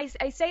think, and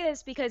I say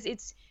this because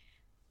it's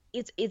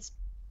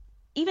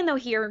even though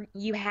here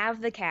you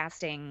have the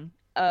casting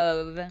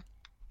of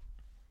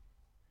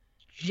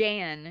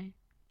Jan,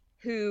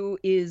 who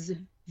is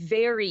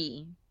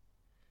very,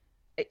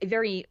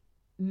 very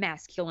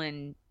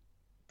masculine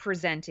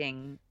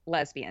presenting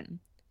lesbian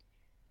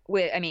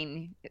with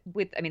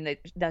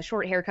the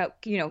short haircut,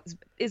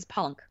 is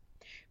punk,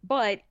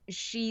 but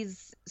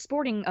she's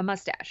sporting a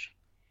mustache,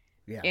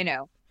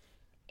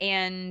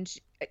 and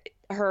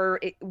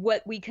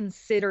what we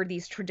consider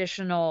these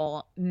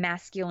traditional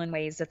masculine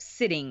ways of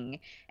sitting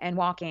and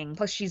walking.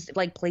 Plus she's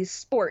like plays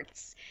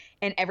sports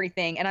and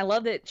everything. And I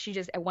love that she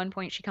just, at one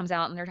point she comes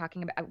out and they're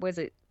talking about,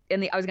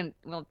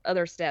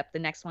 other step, the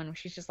next one,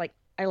 she's just like,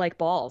 I like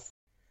balls.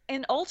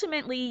 And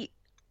ultimately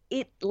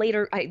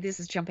this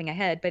is jumping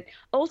ahead, but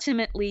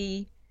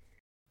ultimately,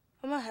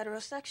 I'm a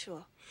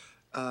heterosexual.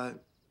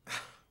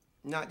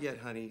 Not yet,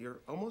 honey.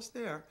 You're almost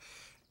there.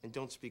 And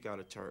don't speak out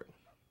of turn.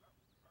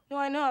 No,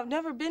 I know. I've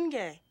never been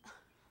gay.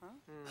 Huh?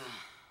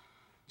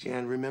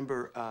 Jan,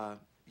 remember,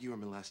 you were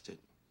molested.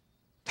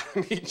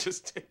 I mean,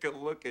 just take a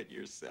look at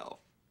yourself.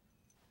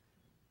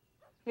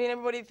 I mean,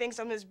 everybody thinks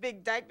I'm this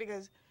big dyke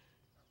because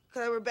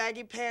I wear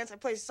baggy pants, I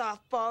play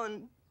softball,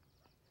 and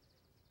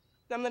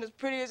I'm not as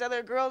pretty as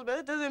other girls, but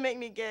it doesn't make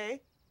me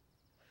gay.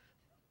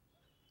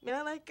 I mean,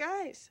 I like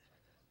guys.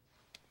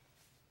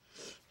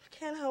 I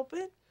can't help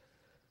it.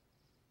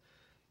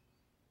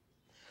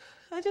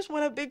 I just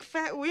want a big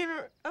fat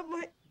wiener up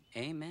my...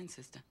 Amen,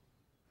 sister.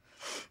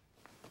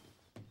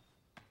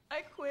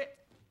 I quit.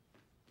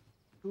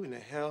 Who in the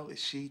hell is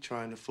she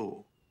trying to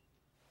fool?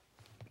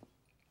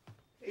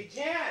 Hey,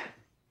 Jan!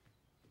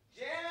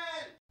 Jan!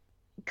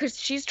 Because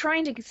she's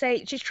trying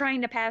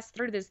to pass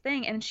through this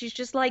thing, and she's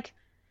just like,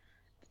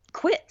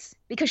 quits.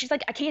 Because she's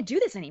like, I can't do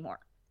this anymore.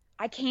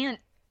 I can't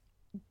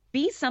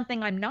be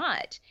something I'm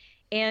not.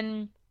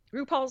 And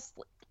RuPaul's,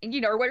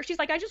 or whatever, she's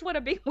like, I just want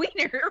a big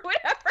wiener or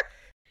whatever.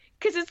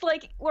 Because it's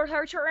like, we're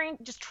her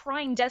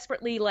trying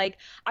desperately, like,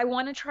 I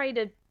want to try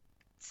to,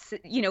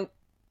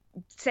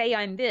 say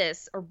I'm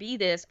this or be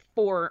this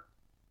for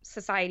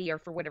society or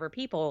for whatever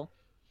people.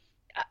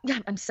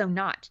 I'm so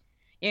not,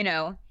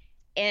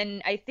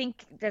 And I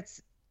think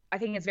it's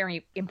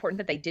very important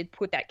that they did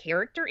put that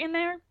character in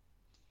there.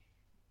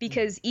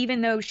 Because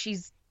even though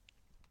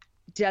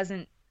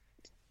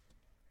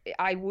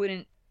I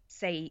wouldn't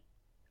say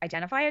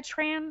identify as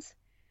trans,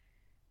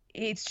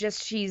 it's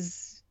just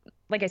she's,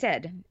 like I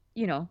said,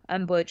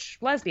 I'm butch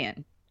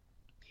lesbian.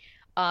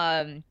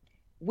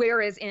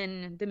 Whereas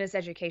in The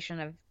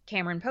Miseducation of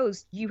Cameron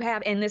Post, you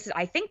have, and this is,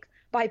 I think,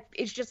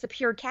 it's just the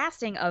pure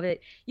casting of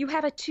it, you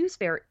have a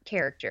two-spirit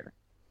character.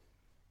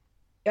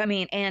 I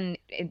mean, and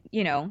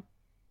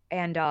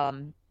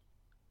an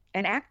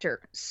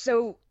actor.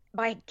 So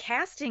by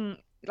casting,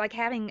 like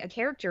having a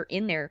character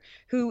in there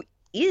who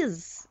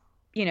is,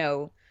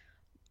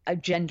 a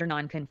gender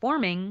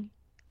non-conforming,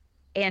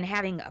 and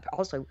having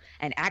also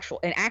an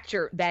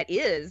actor that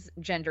is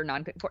gender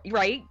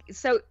right.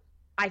 So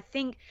I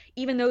think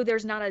even though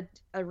there's not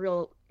a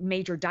real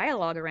major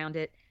dialogue around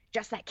it,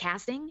 just that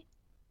casting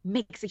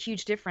makes a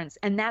huge difference,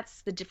 and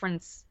that's the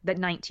difference that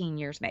 19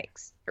 years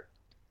makes.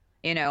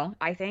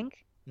 I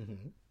think.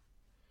 Mm-hmm.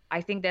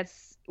 I think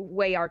that's the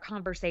way our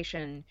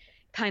conversation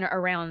kind of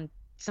around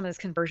some of this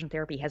conversion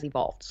therapy has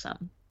evolved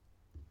some.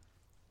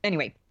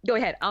 Anyway, go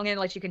ahead. I'm going to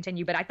let you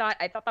continue, but I thought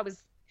that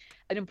was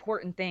an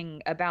important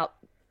thing about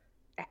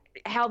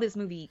how this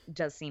movie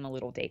does seem a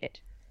little dated.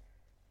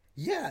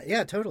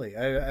 Yeah, totally.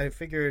 I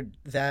figured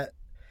that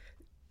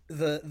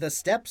the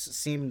steps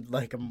seemed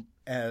like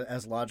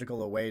as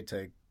logical a way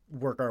to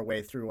work our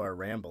way through our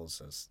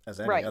rambles as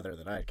any other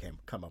that I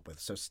had come up with.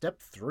 So step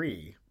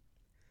 3,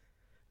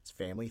 it's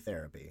family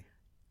therapy.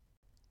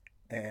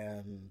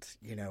 And,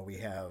 we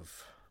have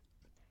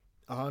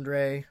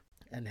Andre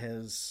and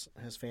his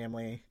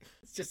family.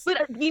 It's just...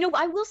 But,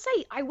 I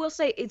will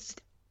say it's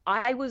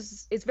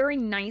very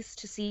nice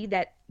to see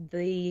that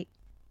the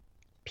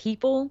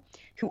people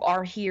who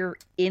are here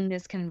in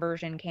this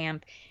conversion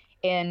camp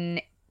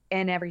and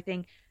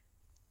everything,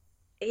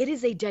 it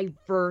is a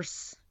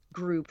diverse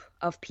group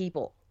of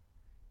people.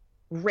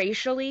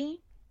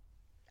 Racially,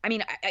 I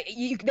mean,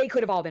 they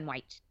could have all been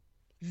white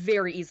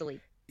very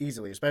easily,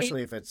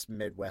 especially if it's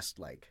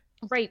Midwest-like.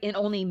 Right, and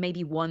only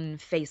maybe one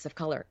face of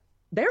color.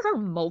 There are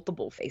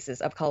multiple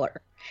faces of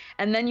color.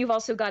 And then you've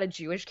also got a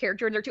Jewish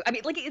character in there too. I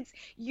mean, like,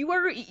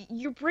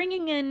 you're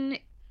bringing in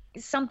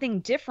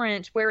something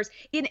different, whereas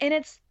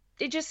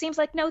it just seems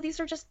like, no, these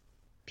are just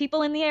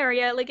people in the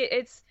area. Like,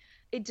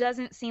 it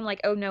doesn't seem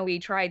like, oh no, we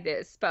tried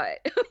this,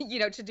 but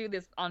to do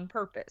this on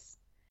purpose.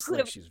 Could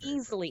have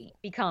easily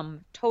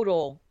become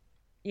total,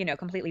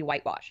 completely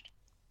whitewashed.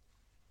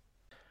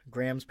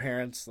 Graham's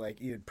parents,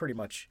 you'd pretty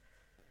much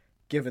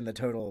given the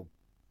total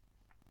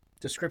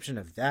description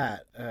of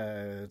that.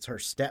 It's her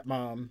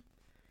stepmom,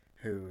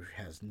 who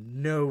has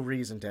no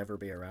reason to ever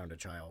be around a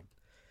child.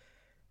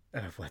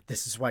 What,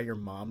 this is why your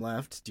mom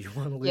left? Do you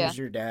want to lose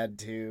your dad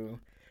too?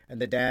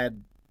 And the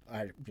dad,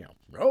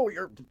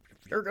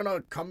 you're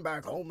gonna come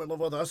back home and live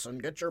with us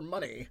and get your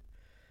money.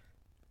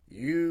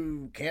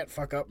 You can't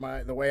fuck up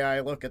the way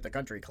I look at the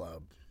country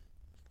club.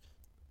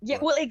 Yeah,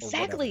 well,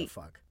 exactly.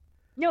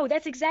 No,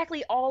 that's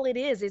exactly all it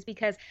is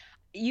because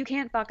you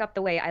can't fuck up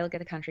the way I look at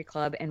the country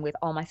club and with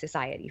all my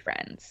society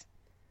friends.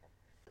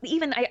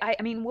 Even, I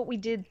mean, what we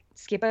did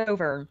skip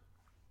over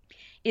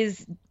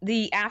is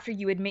after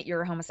you admit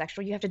you're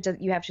homosexual, you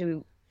have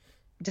to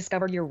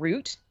discover your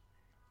root.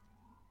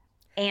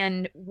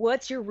 And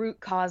what's your root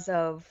cause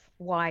of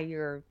why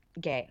you're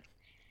gay?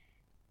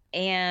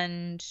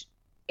 And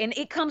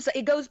it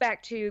goes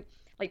back to,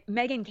 like,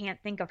 Megan can't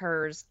think of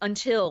hers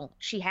until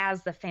she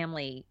has the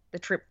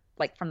trip,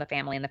 like, from the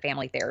family in the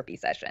family therapy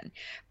session.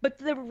 But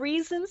the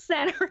reasons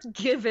that are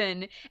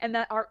given and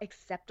that are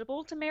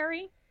acceptable to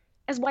Mary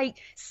as why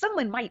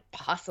someone might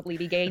possibly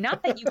be gay,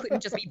 not that you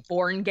couldn't just be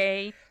born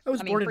gay. I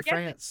was born in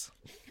France.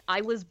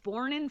 I was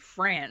born in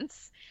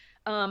France.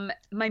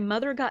 My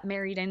mother got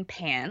married in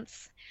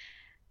pants.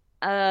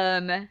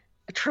 A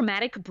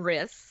traumatic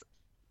bris.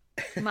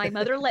 My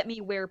mother let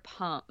me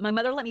My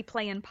mother let me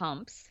play in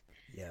pumps.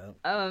 Yeah.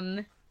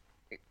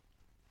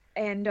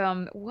 And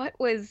what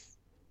was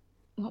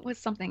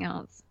something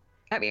else?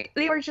 I mean,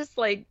 they were just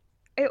like,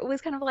 it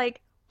was kind of like,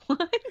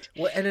 what?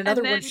 Well, and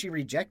another one she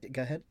rejected.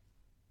 Go ahead.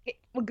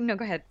 No,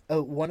 go ahead.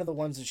 Oh, one of the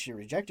ones that she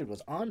rejected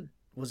was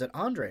at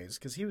Andre's,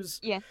 because he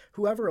was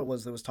whoever it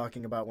was that was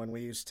talking about when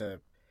we used to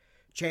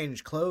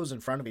change clothes in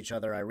front of each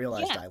other. I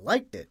realized I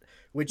liked it.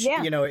 Which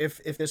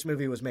if this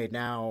movie was made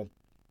now,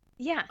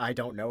 I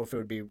don't know if it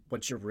would be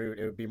what's your root.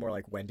 It would be more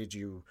like, when did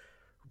you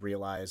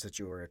realize that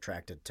you were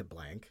attracted to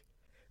blank?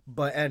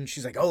 And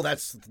she's like, oh,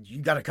 you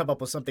got to come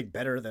up with something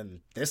better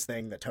than this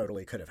thing that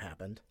totally could have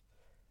happened.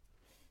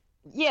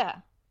 Yeah.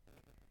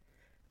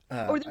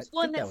 Or there's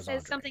one that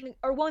says something,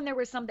 or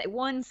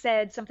one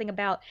said something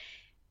about,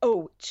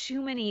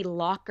 too many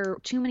locker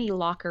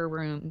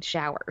room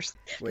showers.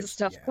 Which,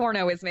 stuff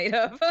porno is made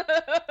of.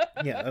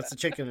 Yeah, that's the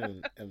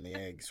chicken and the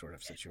egg sort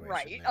of situation.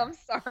 Right. There. I'm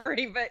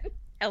sorry, but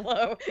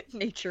hello,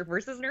 nature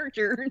versus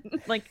nurture.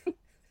 Like,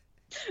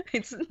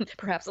 it's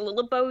perhaps a little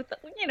of both.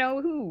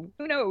 Who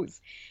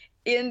knows?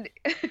 And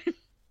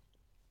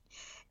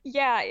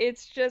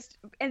it's just,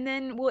 and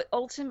then what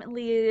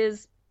ultimately it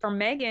is for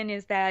Megan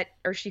is that,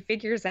 or she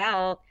figures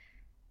out,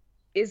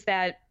 is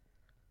that,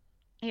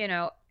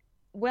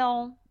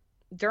 well,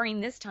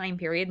 during this time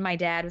period, my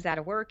dad was out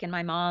of work and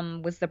my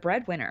mom was the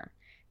breadwinner.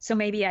 So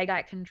maybe I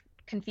got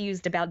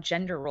confused about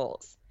gender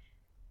roles.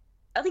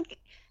 I think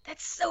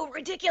that's so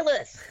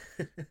ridiculous.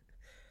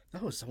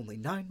 That was only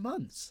 9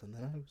 months, and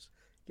then I was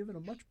given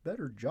a much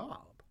better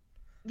job.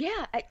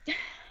 Yeah,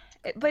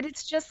 but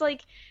it's just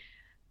like,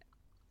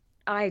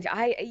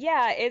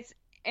 it's,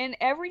 and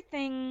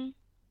everything,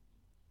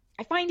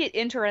 I find it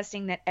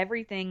interesting that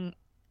everything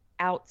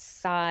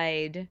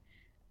outside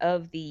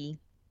of the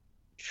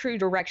True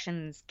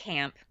Directions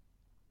camp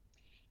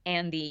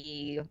and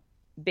the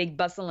big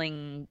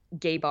bustling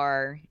gay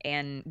bar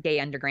and gay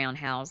underground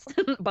house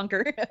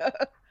bunker.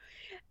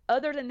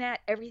 Other than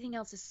that, everything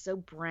else is so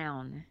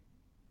brown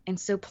and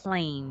so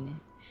plain.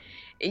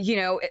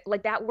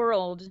 Like that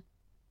world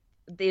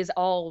is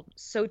all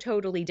so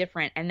totally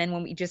different. And then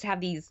when we just have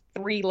these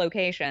 3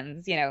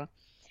 locations,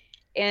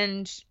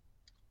 and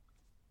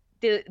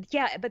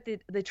but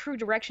the True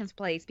Directions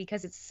place,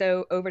 because it's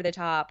so over the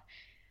top,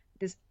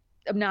 this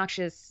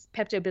obnoxious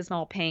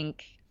Pepto-Bismol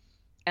pink,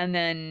 and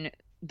then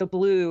the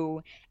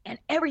blue and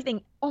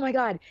everything. Oh my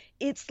God.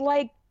 It's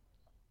like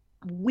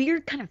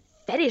weird kind of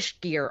fetish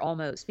gear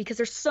almost, because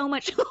there's so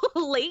much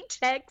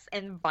latex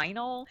and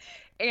vinyl,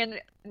 and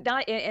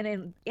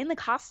in the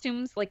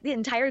costumes, like the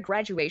entire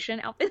graduation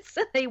outfits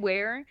that they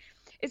wear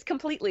is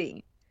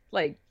completely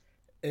like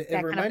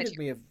it reminded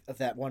me of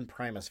that one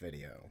Primus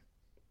video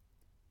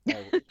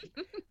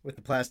with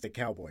the plastic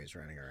cowboys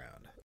running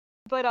around.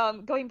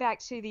 But going back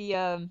to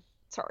the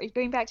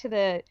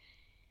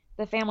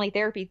family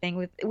therapy thing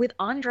with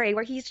Andre,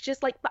 where he's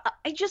just like,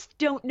 I just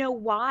don't know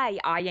why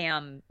I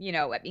am,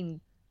 I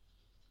mean,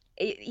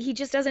 he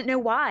just doesn't know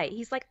why.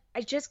 He's like,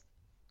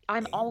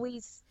 I'm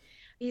always,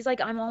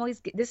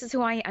 this is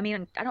who I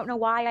mean, I don't know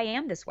why I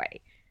am this way.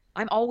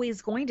 I'm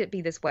always going to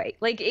be this way.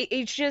 Like,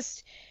 it's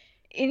just,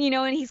 and,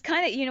 and he's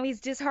kind of,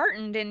 he's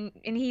disheartened, and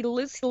he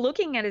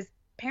looking at his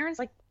parents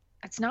like,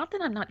 it's not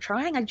that I'm not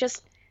trying.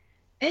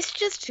 It's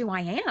just who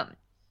I am,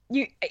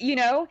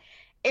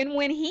 and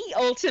when he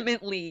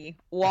ultimately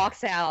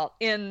walks out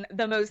in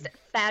the most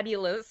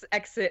fabulous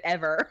exit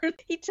ever,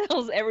 he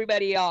tells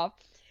everybody off,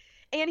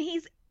 and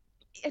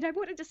I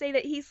wanted to say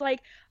that he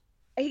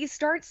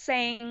starts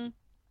saying,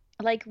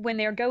 like, when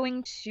they're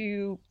going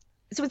to,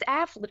 so it's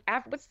after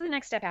what's the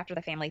next step after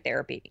the family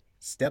therapy?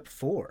 Step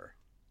 4,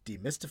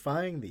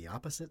 demystifying the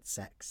opposite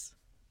sex.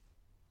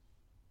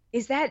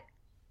 Is that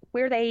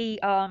where they,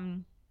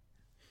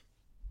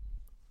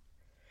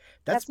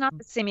 that's not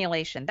the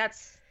simulation.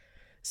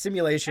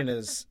 Simulation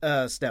is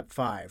step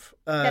 5.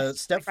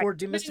 Step 4,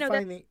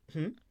 demystifying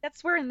the.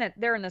 That's where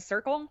they're in the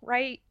circle,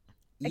 right?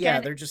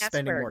 Again, they're just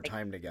spending more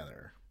time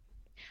together.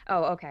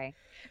 Oh, okay.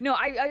 No,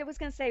 I was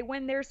gonna say,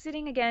 when they're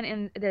sitting again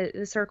in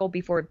the circle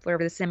before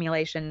the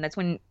simulation, that's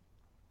when,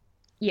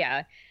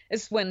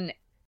 it's when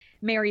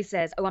Mary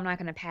says, "Oh, I'm not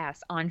gonna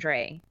pass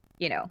Andre,"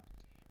 and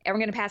we're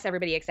gonna pass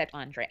everybody except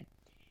Andre,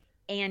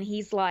 and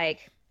he's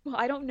like, "Well,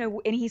 I don't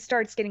know," and he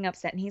starts getting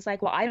upset, and he's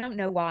like, "Well, I don't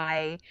know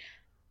why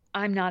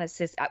I'm not a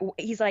cis."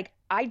 He's like,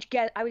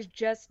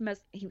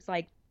 he was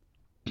like,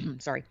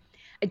 sorry,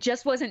 "I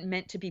just wasn't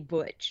meant to be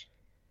butch.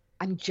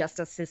 I'm just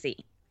a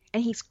sissy."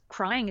 And he's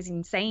crying as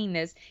he's saying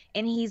this,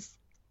 and he's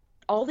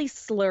all these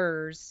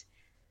slurs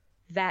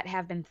that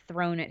have been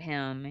thrown at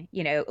him.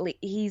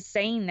 He's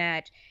saying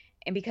that,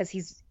 and because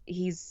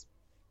he's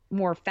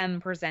more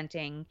feminine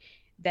presenting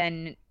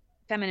than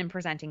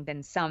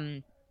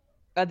some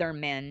other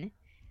men.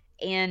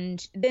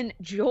 And then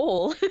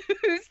Joel,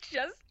 who's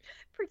just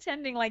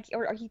pretending like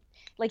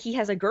he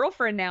has a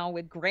girlfriend now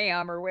with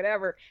Graham or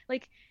whatever.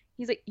 Like,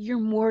 he's like, "You're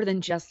more than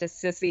just a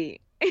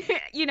sissy,"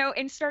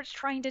 and starts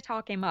trying to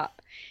talk him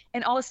up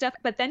and all this stuff,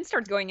 but then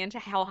starts going into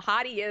how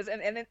hot he is.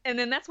 And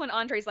then that's when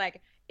Andre's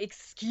like,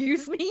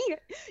 "Excuse me,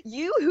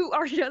 you who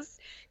are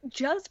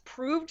just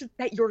proved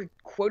that you're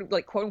quote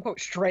unquote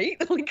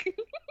straight, like,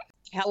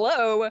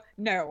 hello,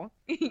 no."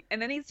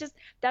 And then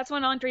that's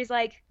when Andre's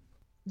like,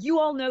 "You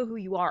all know who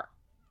you are.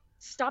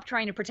 Stop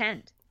trying to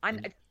pretend."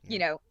 And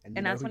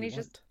that's when he's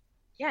just,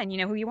 and you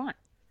know who you want.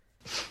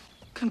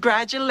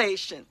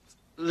 Congratulations,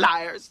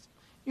 liars.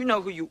 You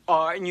know who you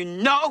are, and you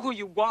know who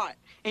you want.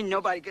 Ain't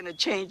nobody gonna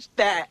change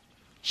that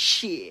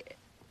shit.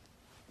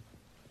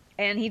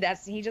 And he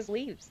just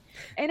leaves.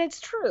 And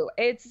it's true.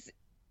 It's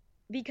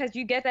because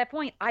you get that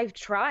point. I've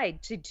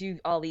tried to do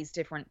all these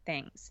different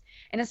things.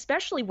 And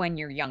especially when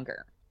you're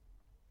younger,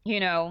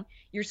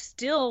 you're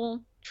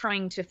still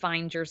trying to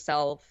find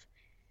yourself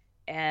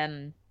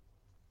in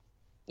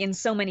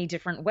so many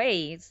different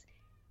ways.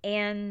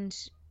 And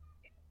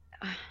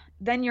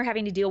then you're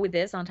having to deal with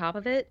this on top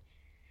of it.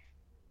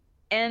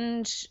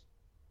 And,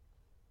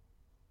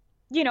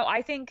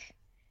 I think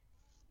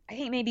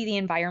maybe the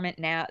environment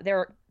now,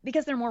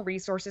 because there are more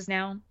resources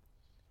now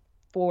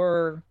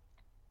because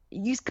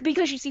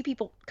you see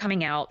people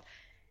coming out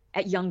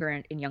at younger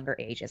and younger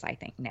ages, I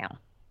think now.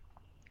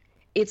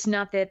 It's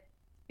not that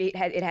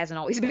it hasn't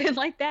always been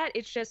like that.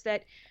 It's just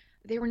that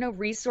there were no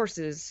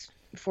resources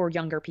for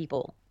younger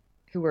people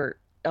who were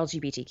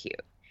LGBTQ.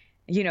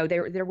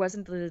 There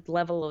wasn't the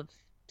level of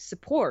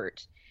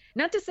support.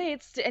 Not to say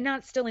it's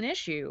not still an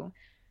issue,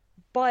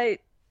 but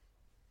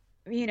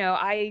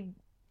I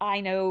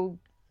know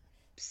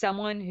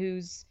someone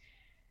whose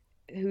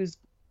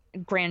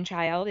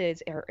grandchild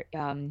is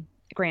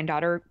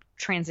granddaughter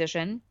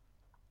transition,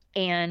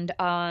 and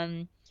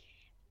I'm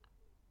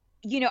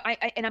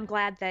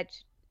glad that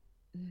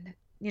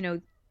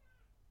the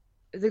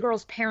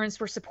girl's parents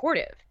were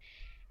supportive,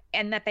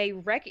 and that they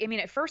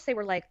at first they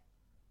were like,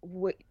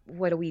 what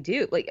do we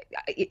do?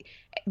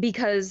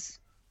 Because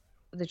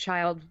the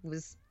child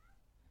was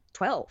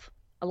 12.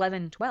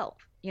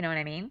 You know what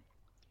I mean?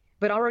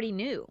 But already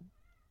knew,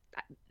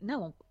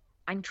 no,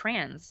 I'm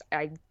trans.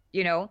 I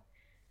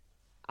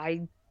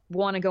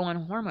want to go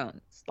on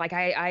hormones. Like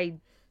I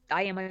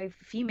am a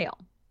female.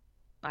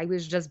 I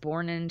was just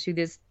born into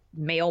this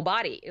male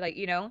body, like,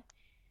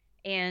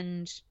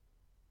 and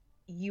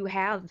you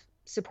have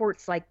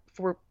supports like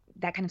for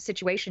that kind of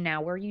situation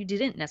now where you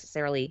didn't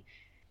necessarily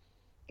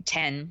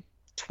 10,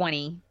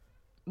 20,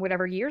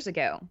 whatever years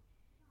ago.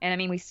 And I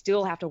mean, we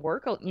still have to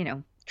work,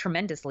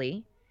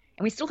 tremendously,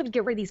 and we still have to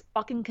get rid of these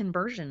fucking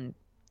conversion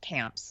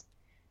camps.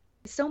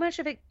 So much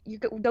of it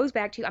goes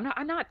back to,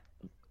 I'm not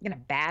gonna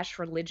bash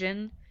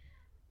religion,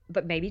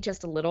 but maybe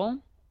just a little.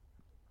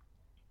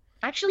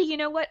 Actually, you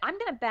know what? I'm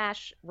gonna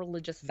bash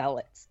religious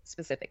zealots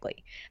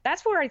specifically.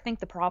 That's where I think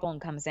the problem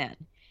comes in.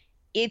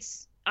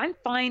 I'm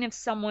fine if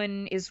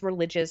someone is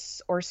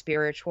religious or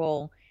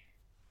spiritual,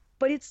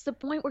 but it's the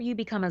point where you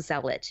become a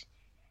zealot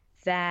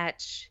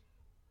that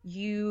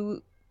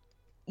you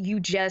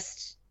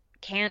just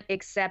can't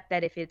accept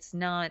that if it's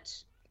not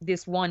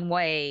this one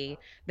way,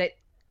 that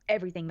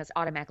everything must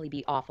automatically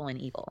be awful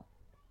and evil.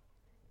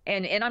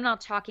 And I'm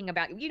not talking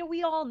about,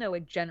 we all know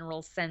a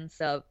general sense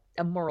of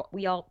a moral,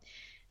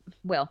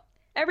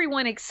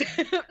 everyone except,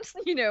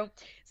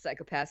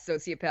 psychopaths,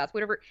 sociopaths,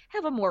 whatever,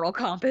 have a moral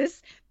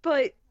compass,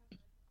 but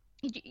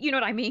you know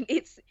what I mean?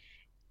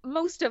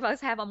 Most of us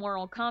have a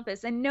moral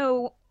compass and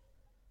know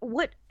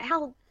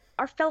how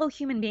our fellow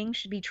human beings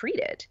should be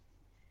treated.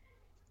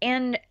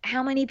 And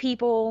how many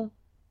people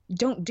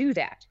don't do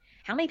that?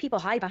 How many people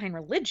hide behind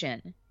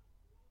religion?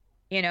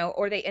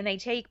 Or they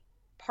take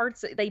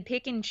parts, they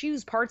pick and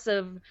choose parts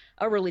of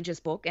a religious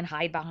book and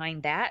hide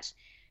behind that,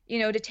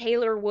 to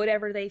tailor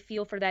whatever they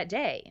feel for that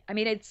day. I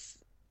mean, it's,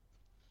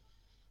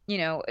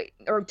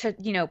 or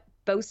to,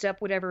 boast up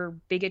whatever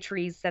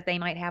bigotries that they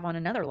might have on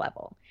another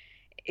level.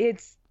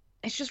 It's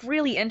just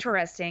really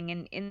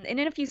interesting. And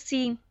if you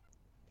see,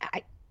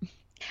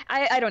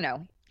 I don't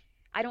know.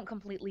 I don't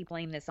completely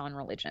blame this on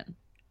religion,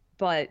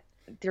 but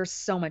there's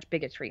so much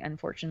bigotry,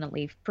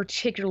 unfortunately,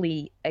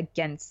 particularly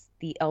against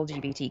the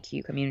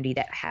LGBTQ community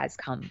that has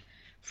come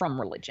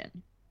from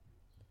religion.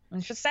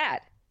 It's just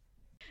sad.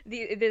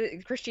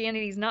 The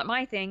Christianity is not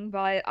my thing,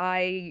 but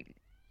there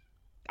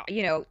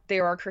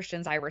are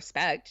Christians I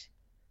respect,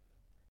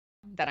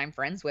 that I'm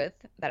friends with,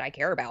 that I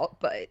care about,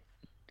 but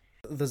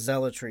the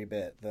zealotry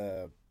bit,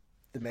 the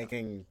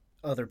making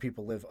other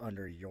people live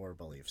under your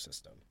belief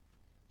system.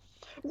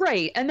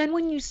 Right. And then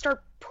when you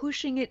start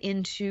pushing it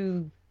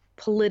into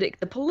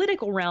the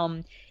political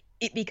realm,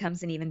 it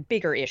becomes an even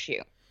bigger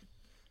issue.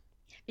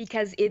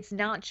 Because it's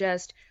not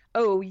just,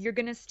 oh, you're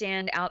going to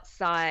stand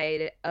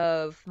outside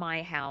of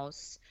my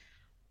house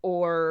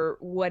or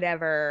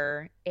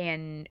whatever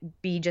and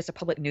be just a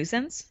public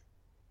nuisance.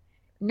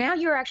 Now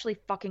you're actually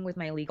fucking with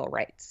my legal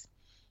rights.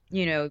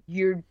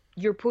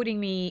 You're putting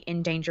me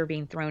in danger of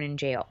being thrown in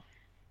jail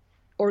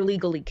or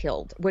legally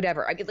killed,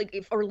 whatever. I mean,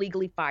 or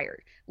legally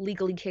fired,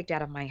 legally kicked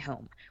out of my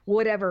home,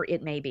 whatever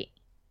it may be.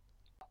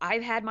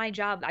 I've had my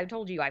job, I've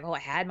told you, I've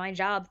had my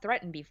job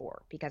threatened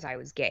before because I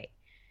was gay.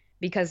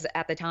 Because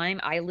at the time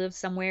I lived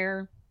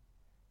somewhere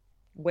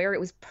where it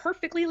was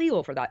perfectly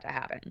legal for that to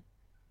happen.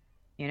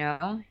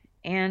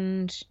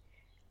 And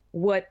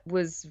what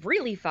was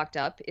really fucked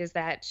up is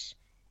that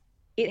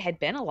it had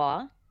been a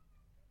law.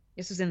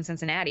 This was in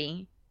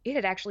Cincinnati. It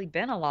had actually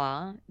been a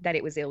law that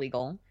it was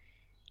illegal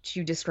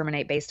to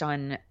discriminate based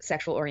on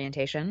sexual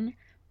orientation.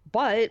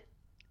 But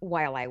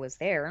while I was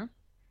there,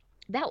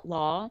 that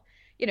law,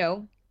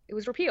 it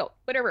was repealed.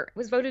 Whatever. It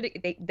was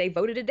voted. They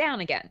voted it down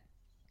again.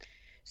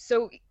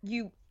 So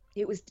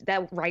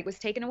that right was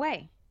taken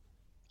away.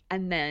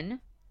 And then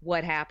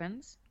what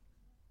happens?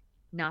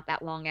 Not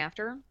that long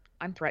after,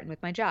 I'm threatened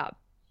with my job.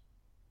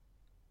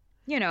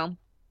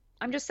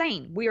 I'm just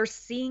saying, we are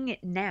seeing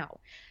it now.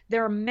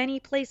 There are many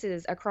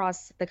places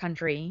across the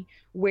country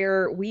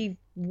where we've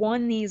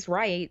won these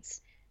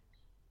rights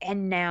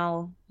and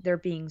now they're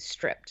being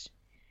stripped.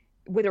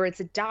 Whether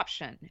it's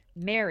adoption,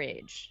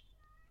 marriage,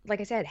 like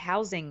I said,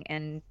 housing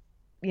and,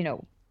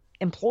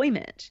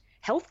 employment,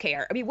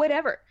 healthcare, I mean,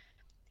 whatever.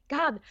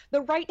 God,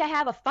 the right to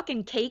have a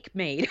fucking cake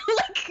made.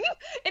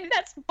 And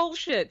that's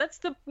bullshit. That's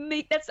the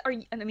biggest,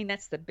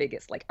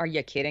 are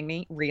you kidding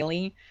me?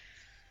 Really?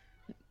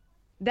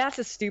 That's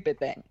a stupid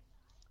thing.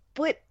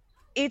 But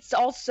it's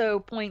also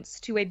points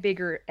to a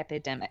bigger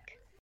epidemic.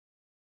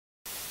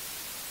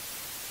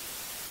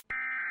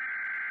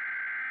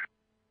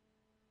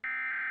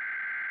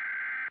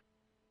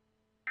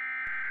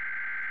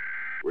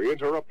 We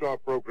interrupt our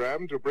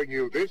program to bring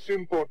you this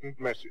important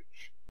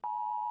message.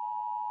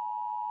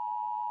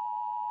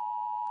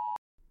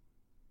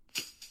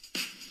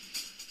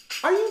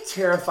 Are you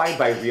terrified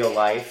by real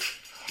life?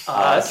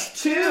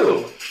 Us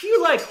too! Do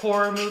you like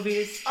horror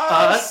movies?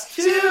 Us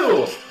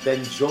too!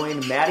 Then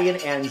join Maddie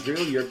and Andrew,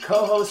 your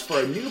co-hosts, for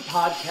a new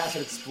podcast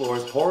that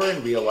explores horror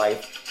in real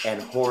life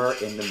and horror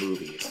in the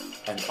movies,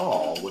 and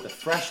all with a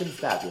fresh and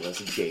fabulous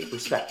gay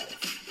perspective.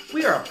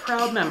 We are a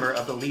proud member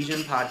of the Legion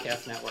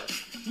Podcast Network.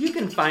 You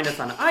can find us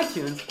on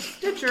iTunes,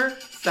 Stitcher,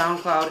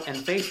 SoundCloud, and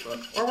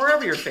Facebook, or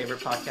wherever your favorite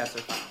podcasts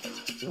are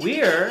found.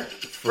 We're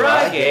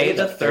Friday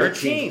the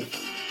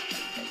 13th.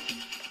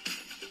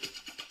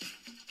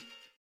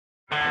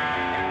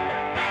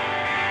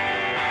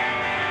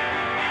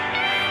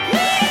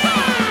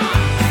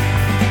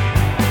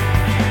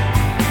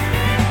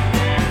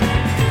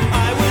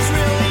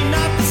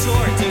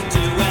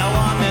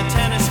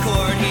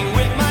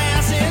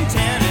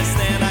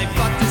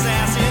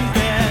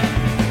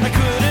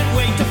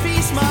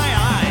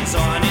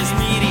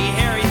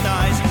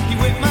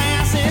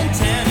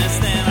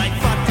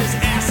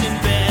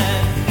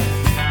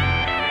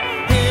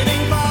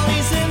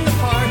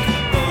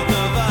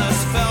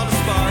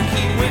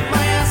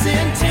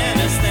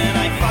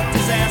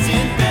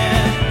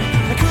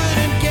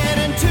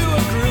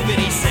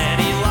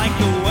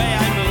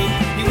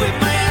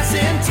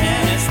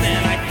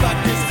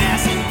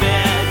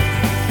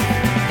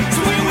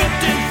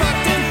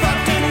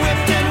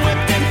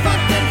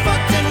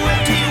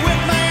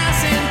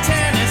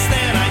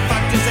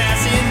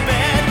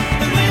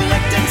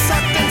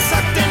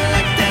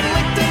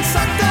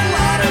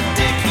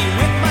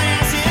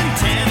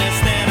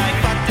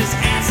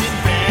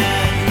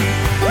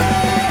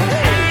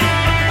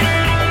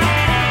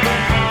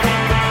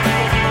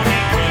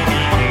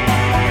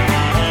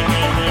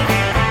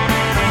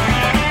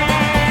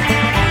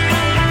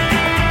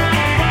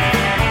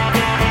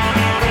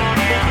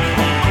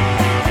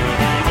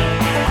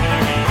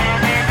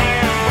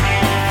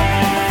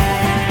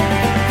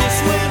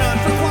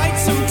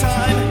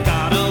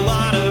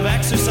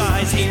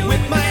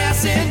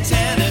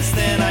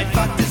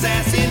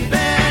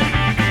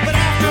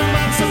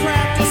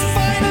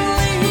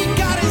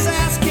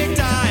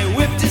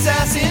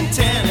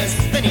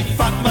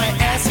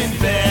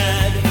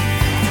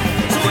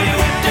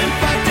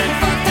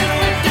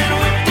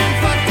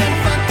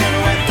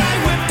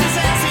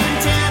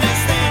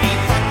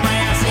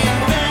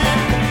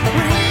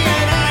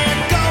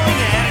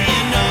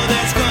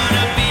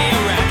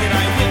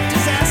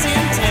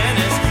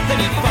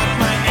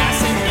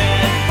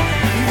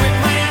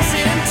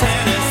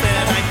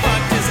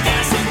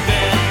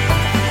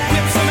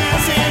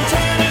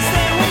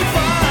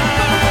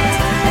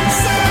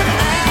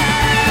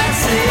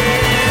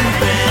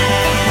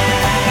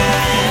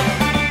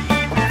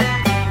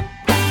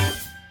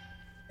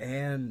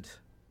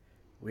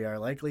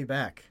 Likely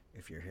back,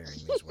 if you're hearing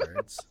these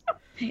words.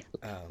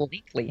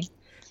 Likely.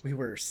 We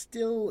were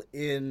still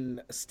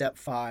in step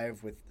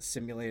 5 with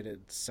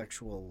simulated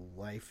sexual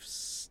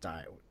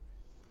lifestyle,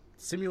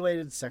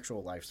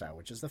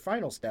 which is the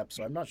final step.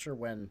 So I'm not sure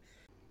when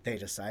they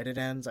decide it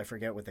ends. I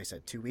forget what they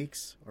said, 2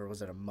 weeks, or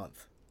was it a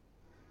month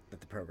that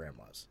the program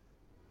was?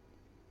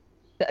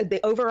 The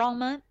overall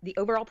month, the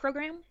overall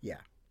program?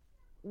 Yeah.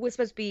 Was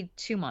supposed to be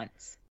 2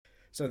 months.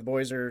 So the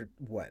boys are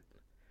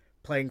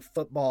playing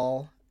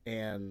football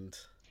and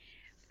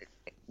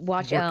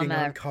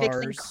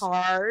fixing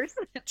cars,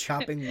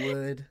 chopping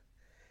wood.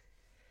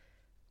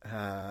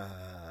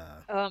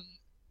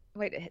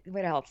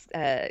 What else?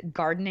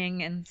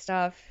 Gardening and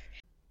stuff.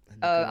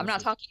 I'm not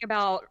talking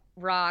about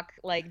Rock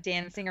like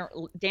dancing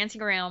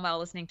around while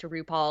listening to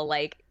RuPaul,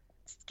 like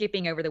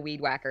skipping over the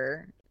weed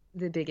whacker,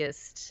 the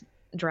biggest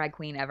drag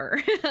queen ever.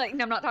 Like,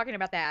 no, I'm not talking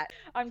about that.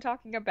 I'm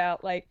talking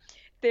about like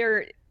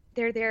they're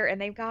there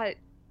and they've got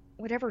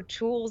whatever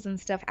tools and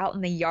stuff out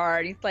in the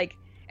yard. It's like,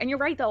 and you're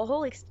right, the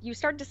whole you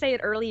started to say it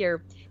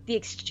earlier, the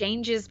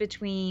exchanges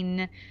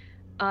between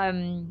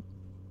oh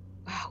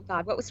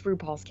god, what was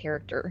RuPaul's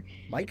character?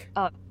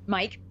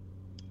 Mike,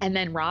 and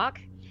then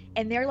Rock,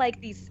 and they're like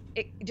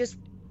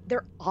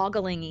they're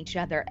ogling each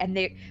other, and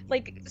they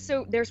like,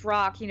 so there's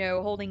Rock,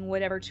 holding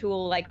whatever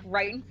tool like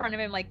right in front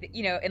of him, like,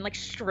 and like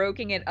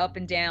stroking it up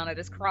and down at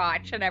his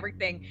crotch and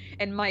everything,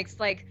 and Mike's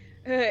like,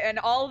 and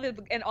all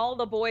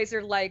the boys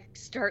are like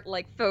start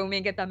like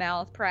foaming at the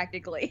mouth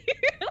practically.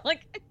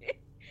 Like,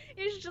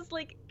 it's just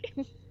like,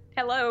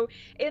 hello,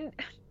 and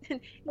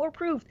more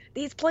proof,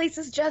 these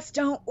places just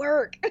don't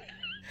work.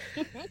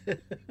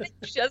 They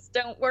just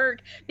don't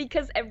work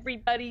because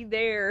everybody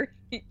there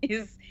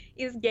is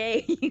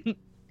gay.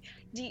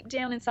 Deep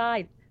down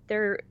inside,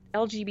 they're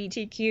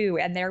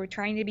LGBTQ and they're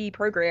trying to be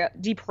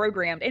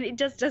deprogrammed, and it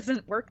just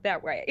doesn't work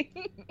that way.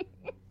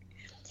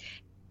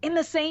 In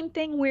the same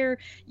thing where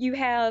you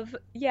have,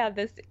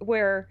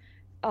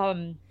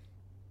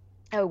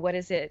 what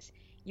is it?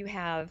 You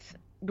have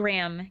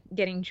Graham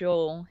getting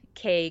Joel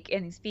cake,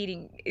 and he's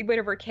feeding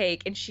whatever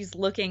cake, and she's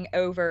looking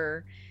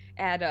over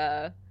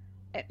at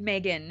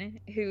Megan,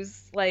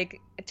 who's like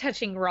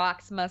touching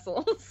Rock's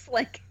muscles.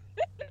 Like,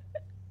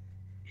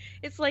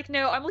 it's like,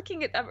 no, I'm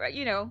looking at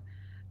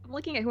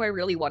who I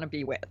really want to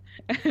be with.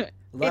 A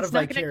lot of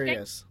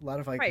vicarious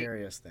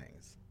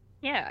things.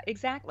 Yeah,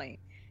 exactly.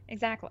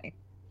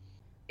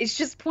 It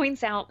just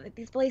points out that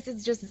these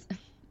places just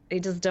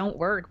don't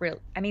work.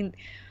 I mean,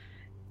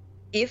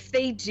 if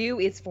they do,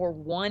 it's for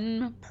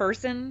one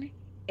person,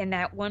 and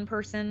that one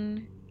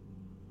person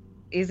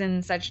is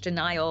in such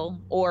denial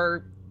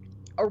or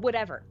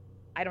whatever.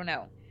 I don't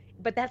know.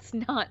 But that's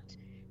not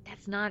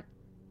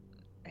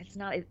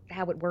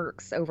how it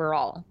works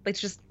overall.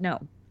 It's just no.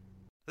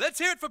 Let's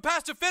hear it for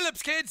Pastor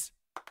Phillips, kids!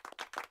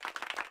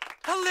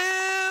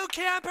 Hello,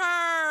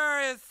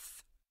 campers!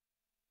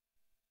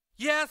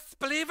 Yes,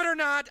 believe it or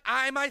not,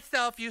 I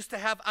myself used to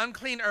have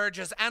unclean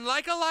urges, and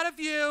like a lot of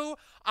you,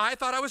 I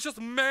thought I was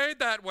just made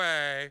that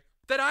way,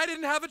 that I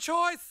didn't have a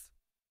choice.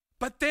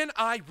 But then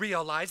I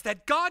realized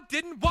that God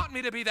didn't want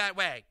me to be that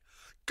way.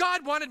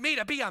 God wanted me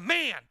to be a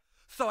man.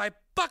 So I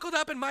buckled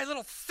up in my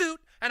little suit,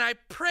 and I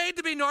prayed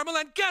to be normal,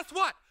 and guess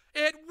what?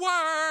 It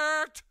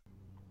worked!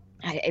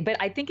 But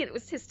I think it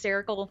was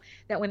hysterical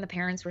that when the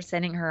parents were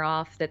sending her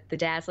off, that the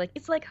dad's like,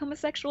 it's like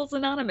Homosexuals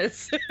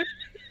Anonymous.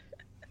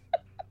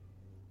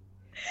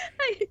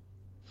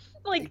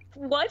 Like,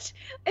 what?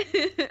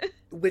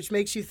 Which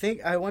makes you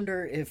think, I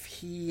wonder if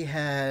he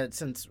had,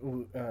 since,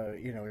 we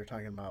were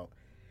talking about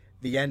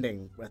the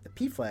ending at the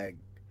PFLAG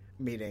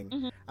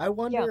meeting, I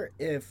wonder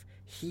if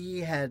he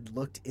had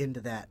looked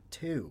into that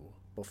too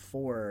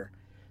before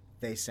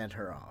they sent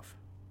her off.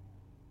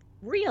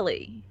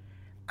 Really?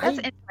 That's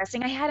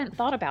interesting. I hadn't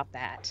thought about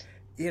that.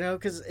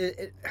 Because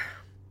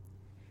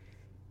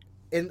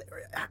and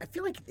I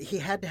feel like he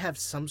had to have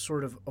some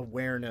sort of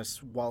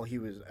awareness while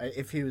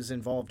if he was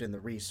involved in the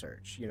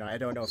research. I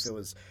don't know if it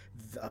was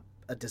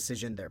a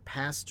decision their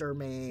pastor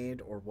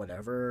made or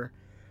whatever.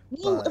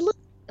 Well, look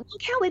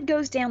how it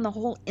goes down, the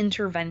whole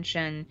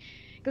intervention,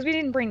 because we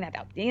didn't bring that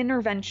up. The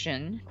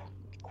intervention,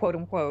 quote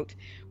unquote,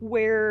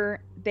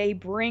 where they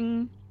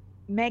bring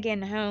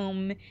Megan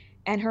home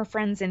and her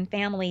friends and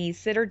family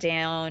sit her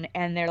down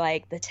and they're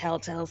like, the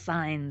telltale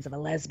signs of a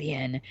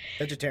lesbian.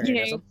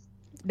 Vegetarianism.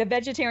 The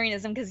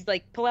vegetarianism, because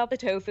like pull out the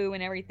tofu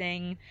and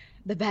everything,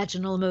 the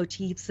vaginal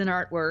motifs and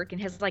artwork,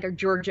 and has like a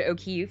Georgia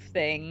O'Keeffe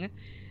thing,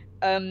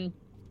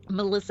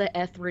 Melissa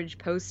Etheridge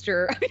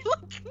poster. I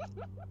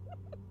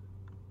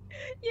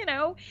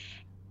mean,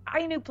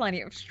 I knew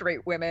plenty of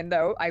straight women,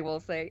 though, I will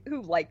say,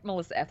 who liked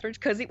Melissa Etheridge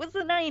because it was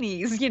the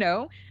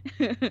 90s,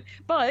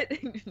 But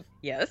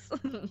yes,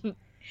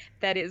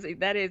 that is,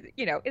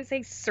 it's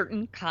a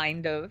certain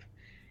kind of,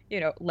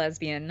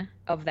 lesbian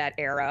of that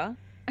era.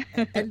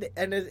 and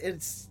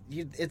it's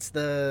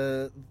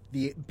the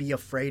be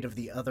afraid of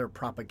the other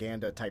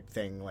propaganda type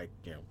thing, like,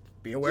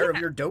 be aware of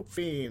your dope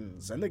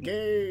fiends and the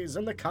gays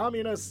and the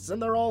communists, and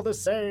they're all the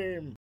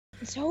same.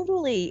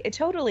 Totally.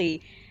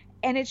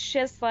 And it's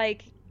just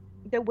like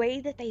the way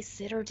that they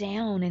sit her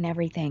down and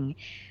everything.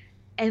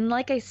 And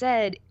like I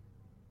said,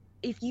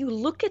 if you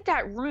look at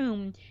that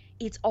room,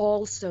 it's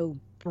all so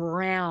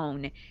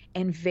brown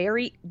and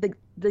very,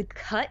 the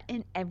cut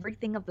and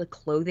everything of the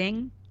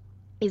clothing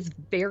is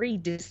very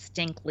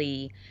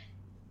distinctly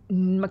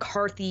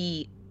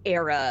McCarthy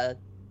era,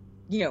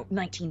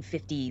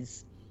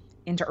 1950s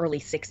into early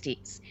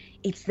 60s.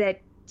 It's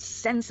that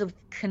sense of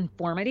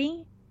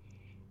conformity.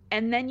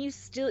 And then you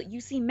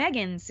see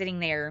Megan sitting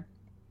there.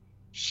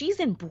 She's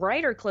in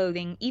brighter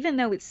clothing, even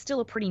though it's still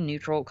a pretty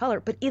neutral color,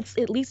 but it's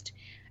at least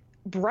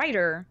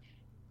brighter,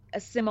 a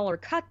similar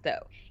cut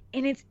though.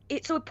 And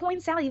so it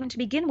points out even to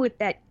begin with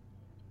that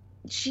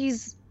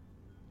she's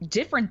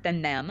different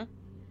than them,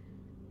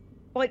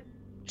 but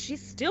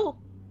she's still,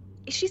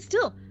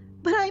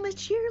 but I'm a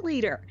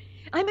cheerleader.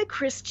 I'm a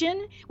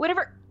Christian,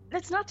 whatever.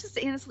 That's not to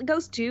say, and it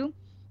goes to,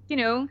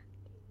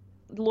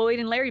 Lloyd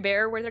and Larry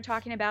Bear, where they're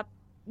talking about,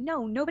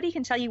 no, nobody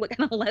can tell you what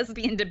kind of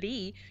lesbian to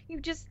be. You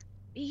just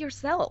be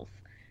yourself,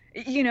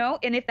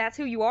 and if that's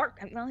who you are,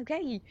 well,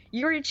 okay,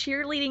 you're a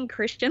cheerleading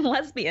Christian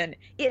lesbian.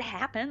 It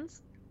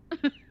happens.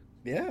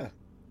 Yeah.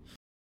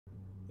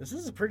 This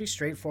is a pretty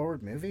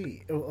straightforward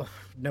movie. Oh,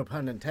 no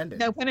pun intended.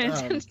 No pun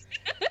intended.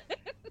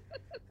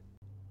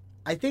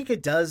 I think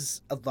it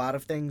does a lot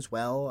of things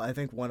well. I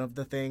think one of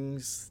the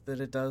things that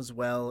it does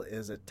well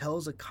is it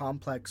tells a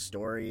complex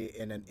story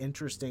in an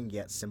interesting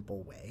yet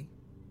simple way.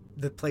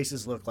 The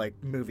places look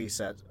like movie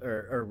sets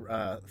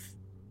or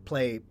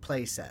play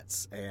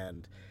sets,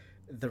 and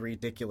the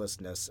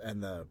ridiculousness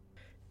and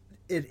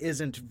it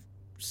isn't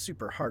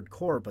super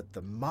hardcore, but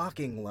the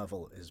mocking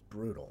level is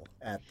brutal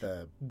at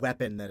the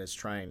weapon that is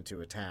trying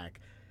to attack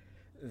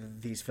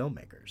these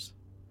filmmakers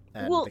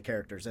and the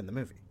characters in the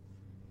movie.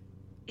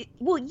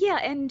 Well, yeah,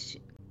 and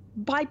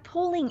by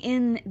pulling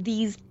in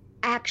these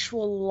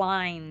actual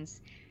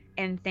lines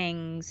and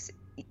things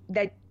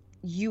that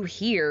you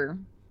hear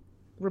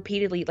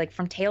repeatedly, like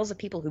from tales of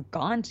people who've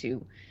gone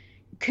to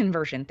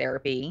conversion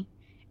therapy,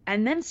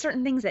 and then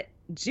certain things that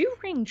do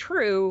ring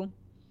true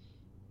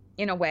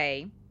in a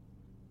way,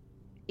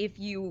 if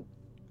you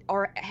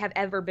have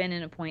ever been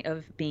in a point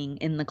of being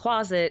in the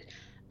closet,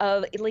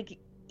 of like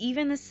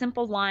even the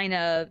simple line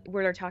of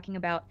where they're talking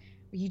about,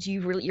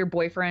 your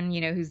boyfriend,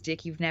 whose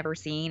dick you've never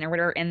seen or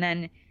whatever, and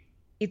then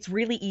it's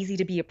really easy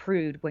to be a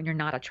prude when you're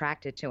not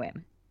attracted to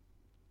him.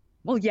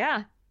 Well,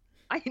 yeah,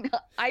 I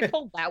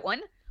pulled that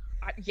one.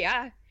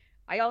 Yeah,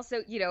 I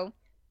also,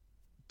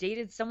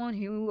 dated someone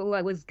who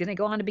was going to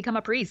go on to become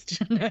a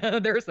priest.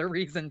 There's a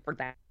reason for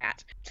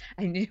that.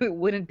 I knew it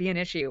wouldn't be an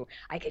issue.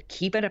 I could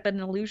keep it up an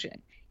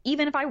illusion,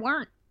 even if I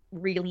weren't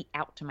really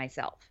out to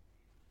myself.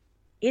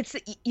 it's,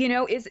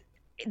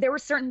 there were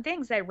certain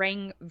things that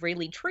rang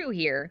really true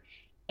here.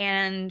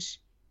 And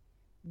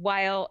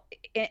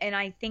and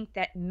I think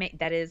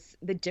that is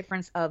the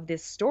difference of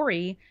this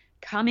story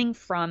coming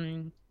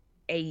from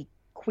a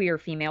queer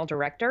female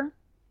director.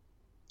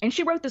 And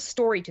she wrote the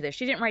story to this.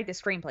 She didn't write the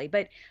screenplay,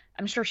 but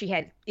I'm sure she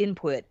had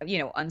input,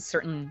 on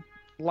certain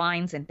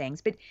lines and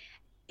things. But,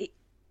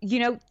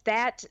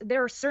 that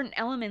there are certain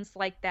elements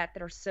like that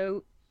are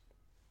so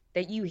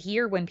that you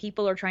hear when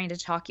people are trying to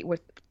talk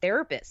with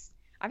therapists.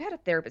 I've had a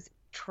therapist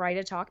try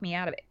to talk me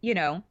out of it,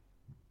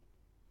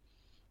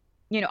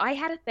 I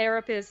had a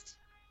therapist,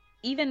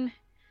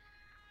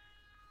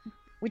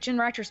 which in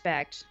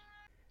retrospect,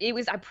 it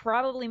was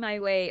probably my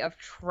way of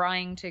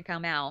trying to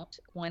come out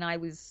when I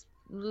was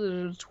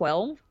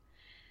 12.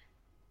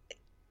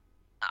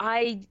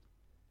 I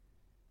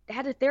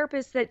had a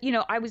therapist that,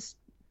 I was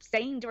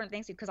saying different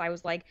things because I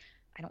was like,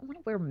 I don't want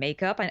to wear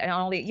makeup and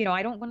all the,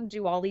 I don't want to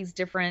do all these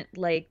different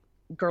like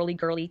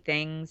girly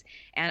things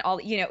and all,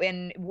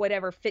 and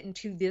whatever fit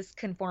into this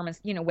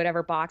conformist,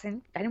 whatever box.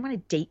 And I didn't want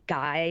to date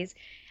guys,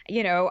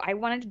 I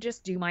wanted to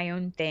just do my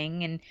own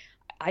thing. And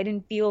I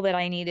didn't feel that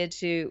I needed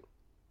to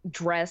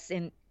dress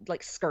in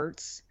like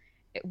skirts,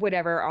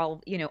 whatever,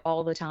 all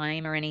the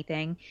time or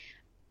anything.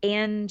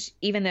 And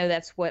even though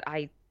that's what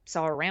I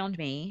saw around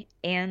me,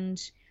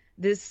 and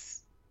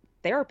this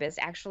therapist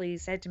actually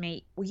said to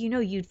me, well,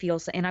 you'd feel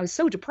so, and I was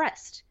so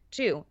depressed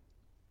too.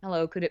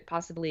 Hello, could it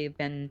possibly have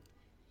been,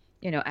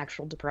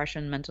 actual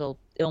depression, mental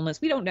illness?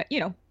 We don't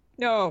know,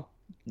 no,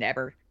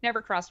 never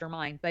crossed her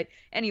mind. But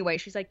anyway,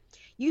 she's like,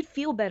 you'd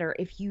feel better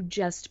if you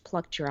just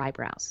plucked your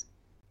eyebrows.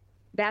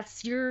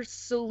 That's your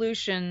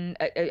solution.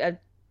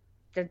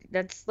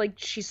 That's like,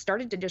 she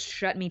started to just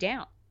shut me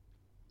down.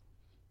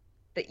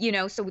 That,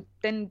 so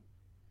then,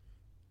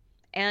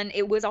 and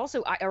it was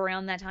also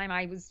around that time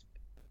I was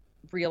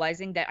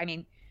realizing that,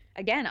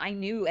 again, I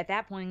knew at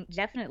that point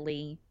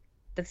definitely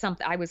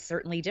that I was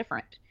certainly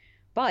different,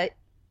 but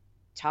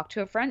talked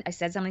to a friend. I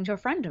said something to a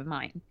friend of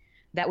mine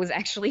that was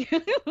actually,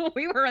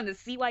 we were on the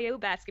CYO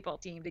basketball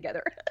team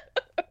together.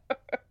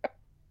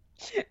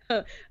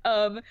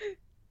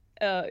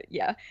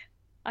 Yeah,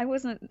 I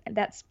wasn't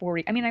that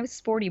sporty. I was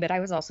sporty, but I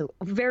was also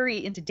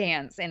very into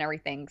dance and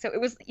everything. So it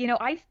was,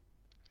 I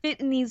fit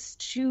in these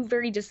two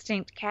very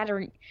distinct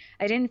categories.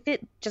 I didn't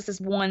fit just as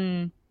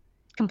one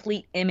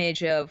complete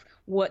image of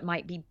what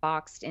might be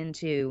boxed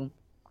into,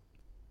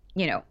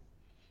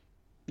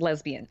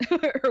 lesbian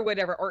or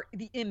whatever, or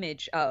the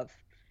image of,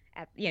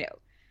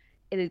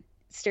 a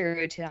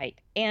stereotype.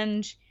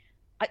 And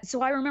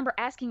so I remember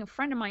asking a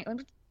friend of mine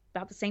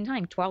about the same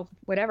time, 12,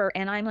 whatever.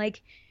 And I'm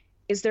like,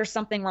 is there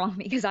something wrong?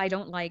 Because I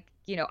don't like,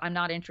 I'm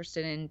not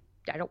interested in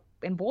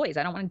boys.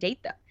 I don't want to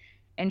date them.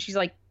 And she's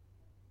like,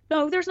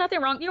 no, there's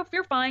nothing wrong.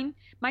 You're fine.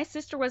 My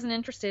sister wasn't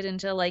interested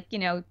until like,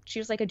 she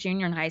was like a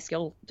junior in high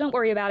school. Don't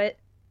worry about it.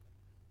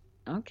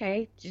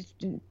 Okay.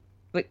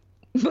 But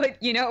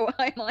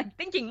I'm like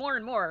thinking more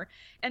and more.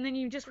 And then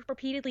you just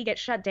repeatedly get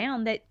shut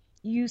down that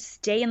you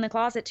stay in the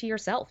closet to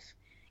yourself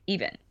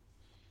even,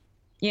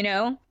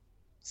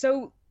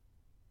 So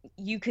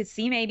you could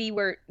see maybe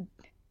where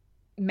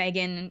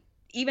Megan,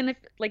 even if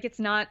like it's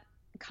not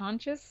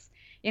conscious,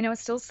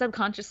 it's still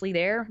subconsciously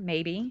there,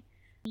 maybe.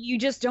 You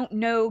just don't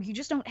know. You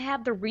just don't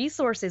have the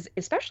resources,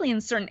 especially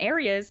in certain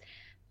areas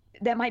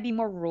that might be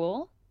more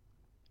rural,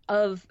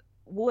 of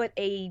what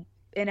an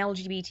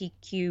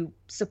LGBTQ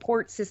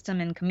support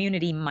system and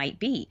community might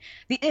be.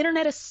 The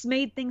internet has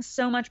made things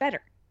so much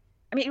better.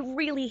 It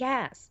really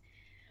has.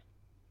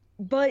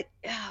 But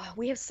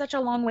we have such a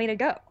long way to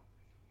go.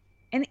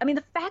 And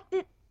the fact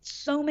that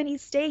so many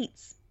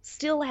states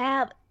still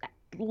have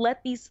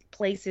let these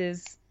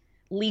places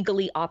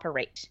legally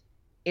operate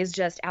is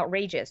just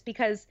outrageous,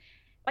 because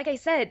like I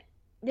said,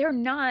 they're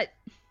not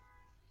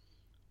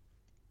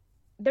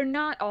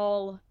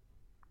all,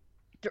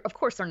 of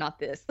course they're not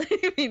this.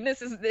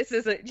 This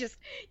is just,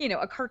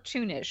 a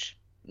cartoonish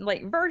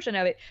like version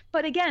of it.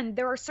 But again,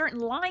 there are certain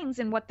lines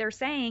in what they're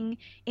saying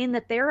in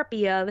the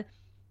therapy of,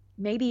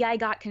 maybe I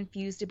got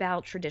confused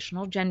about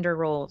traditional gender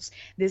roles.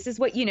 This is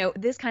what,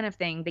 this kind of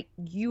thing that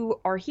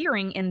you are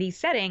hearing in these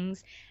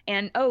settings.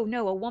 And, oh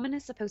no, a woman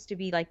is supposed to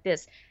be like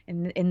this.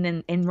 And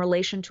then in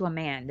relation to a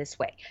man this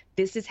way,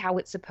 this is how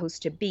it's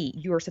supposed to be.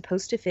 You're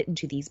supposed to fit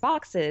into these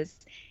boxes.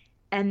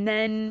 And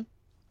then,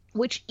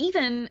 which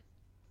even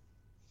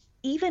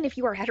if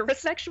you are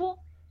heterosexual,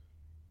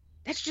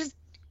 that's just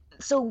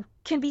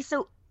can be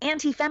so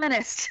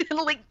anti-feminist.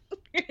 Like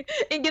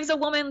it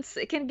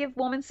can give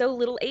women so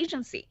little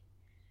agency.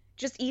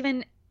 Just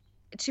even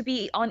to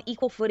be on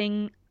equal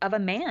footing of a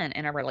man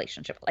in a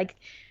relationship, like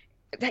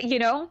that,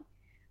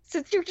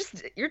 so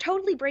you're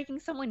totally breaking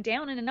someone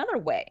down in another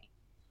way.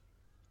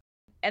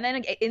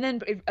 And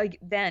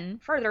then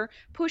further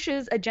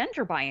pushes a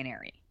gender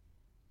binary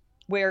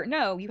where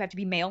no, you have to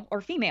be male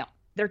or female.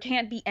 There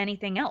can't be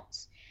anything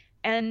else.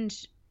 And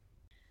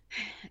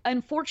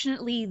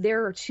unfortunately,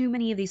 there are too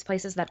many of these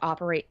places that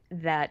operate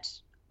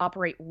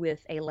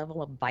with a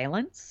level of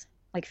violence,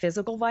 like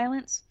physical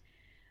violence.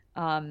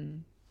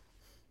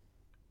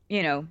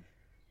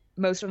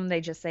 most of them,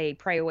 they just say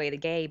pray away the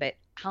gay, but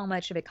how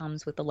much of it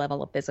comes with the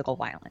level of physical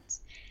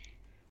violence?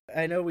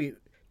 I know we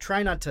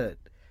try not to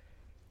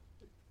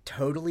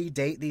totally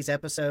date these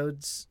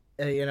episodes,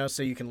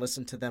 so you can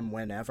listen to them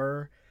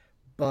whenever,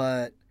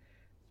 but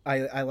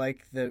I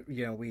like that,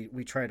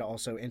 we try to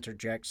also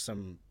interject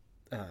some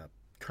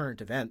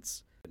current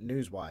events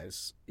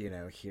news-wise,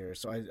 here.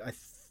 So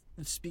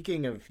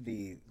speaking of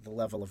the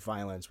level of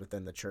violence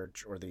within the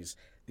church or these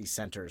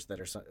centers that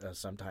are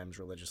sometimes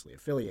religiously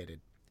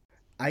affiliated,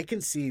 I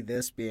can see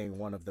this being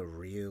one of the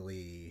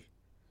really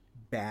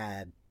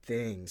bad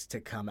things to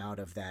come out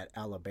of that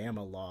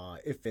Alabama law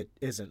if it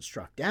isn't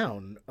struck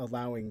down,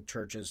 allowing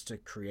churches to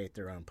create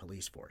their own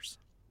police force.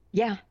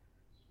 Yeah.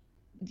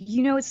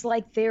 It's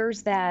like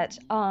there's that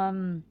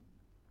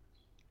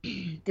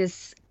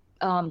this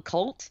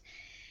cult.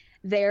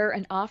 They're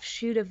an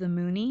offshoot of the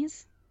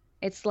Moonies.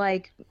 It's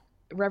like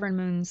Reverend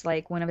Moon's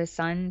like one of his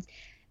sons.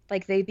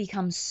 Like they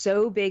become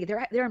so big.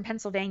 They're in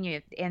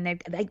Pennsylvania, and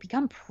they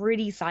become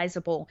pretty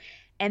sizable,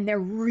 and they're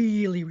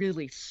really,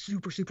 really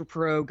super, super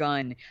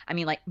pro-gun. I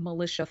mean, like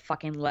militia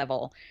fucking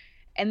level.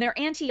 And they're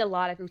anti a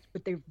lot of groups,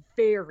 but they're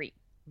very,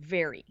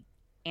 very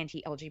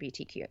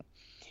anti-LGBTQ.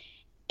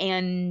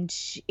 And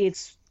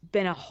it's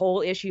been a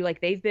whole issue.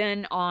 Like they've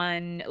been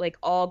on like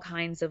all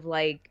kinds of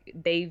like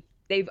they've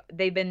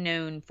been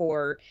known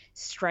for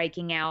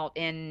striking out,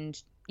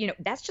 and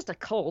that's just a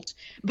cult.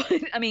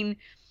 But I mean,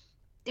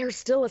 they're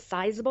still a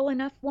sizable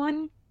enough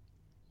one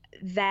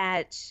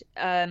that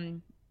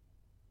and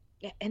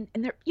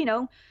they're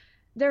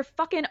they're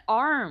fucking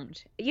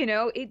armed.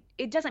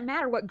 It doesn't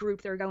matter what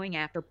group they're going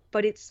after,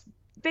 but it's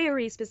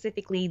very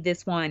specifically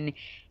this one.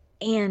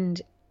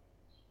 And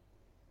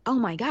oh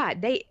my God,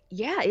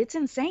 it's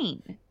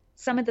insane.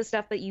 Some of the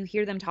stuff that you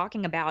hear them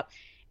talking about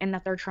and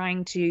that they're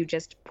trying to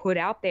just put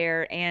out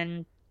there.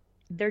 And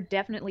they're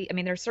definitely,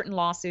 there's certain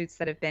lawsuits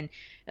that have been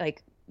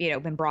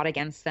been brought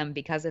against them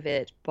because of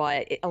it,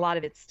 but a lot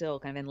of it's still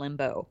kind of in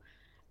limbo.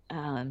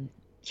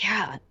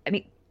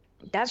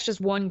 That's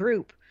just one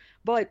group.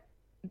 But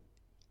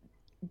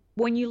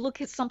when you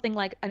look at something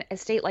like a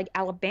state like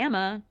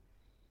Alabama,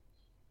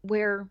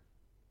 where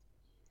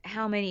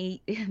how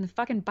many in the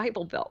fucking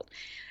Bible Belt,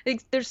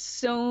 there's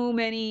so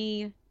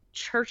many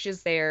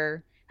churches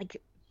there, like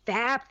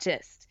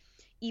Baptist,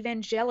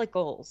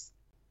 evangelicals.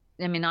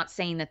 Not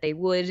saying that they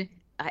would.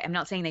 I'm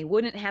not saying they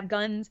wouldn't have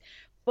guns,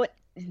 but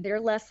they're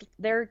less.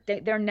 They're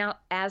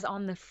not as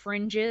on the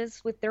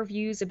fringes with their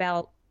views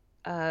about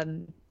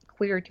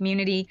queer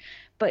community.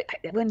 But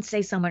I wouldn't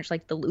say so much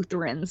like the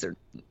Lutherans or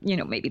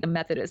maybe the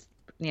Methodists,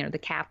 the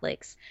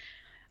Catholics.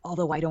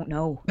 Although I don't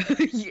know,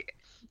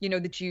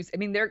 the Jews.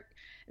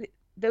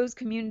 Those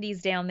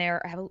communities down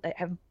there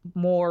have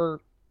more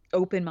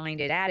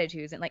open-minded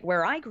attitudes, and like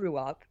where I grew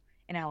up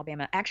in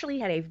Alabama actually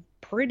had a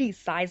pretty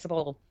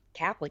sizable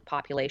Catholic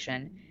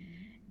population,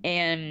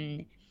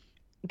 and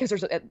because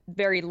there's a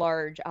very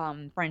large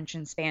French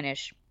and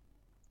Spanish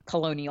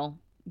colonial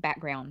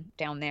background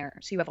down there,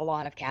 so you have a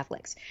lot of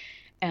Catholics,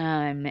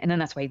 and then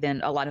that's why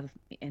a lot of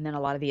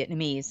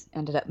Vietnamese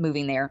ended up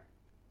moving there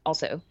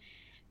also.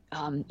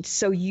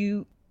 So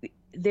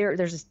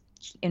there's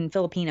in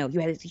Filipino, you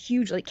had this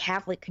huge like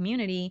Catholic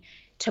community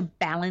to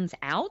balance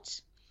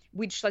out,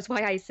 which that's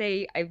why I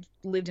say I've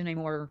lived in a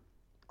more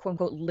quote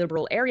unquote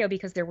liberal area,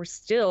 because there were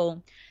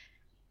still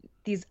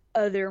these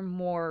other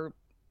more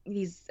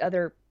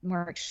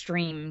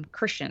extreme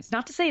Christians.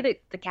 Not to say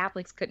that the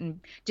Catholics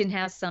didn't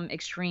have some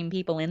extreme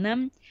people in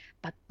them,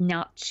 but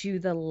not to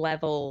the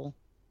level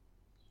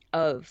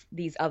of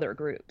these other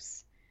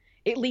groups,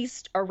 at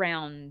least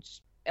around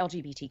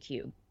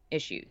LGBTQ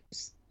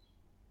issues.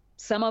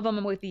 Some of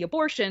them with the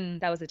abortion,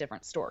 that was a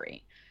different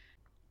story.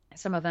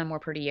 Some of them were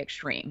pretty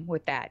extreme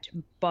with that,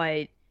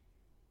 but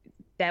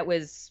that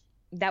was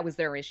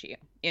their issue.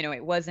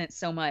 It wasn't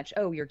so much,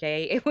 oh, you're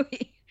gay.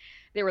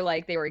 They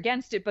were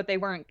against it, but they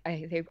weren't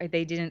going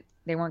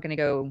to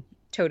go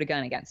toe to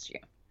gun against you.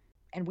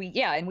 And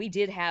we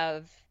did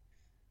have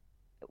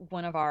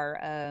one of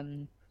our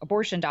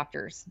abortion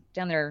doctors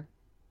down there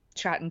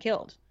shot and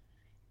killed,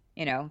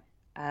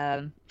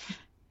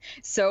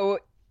 so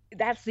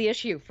that's the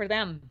issue for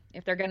them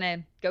if they're going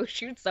to go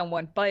shoot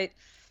someone. But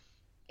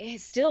it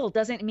still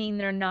doesn't mean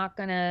they're not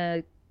going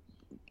to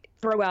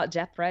throw out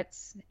death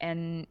threats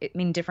and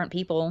different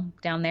people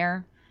down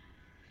there,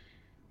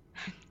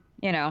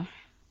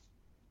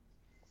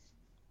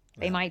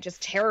 they might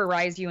just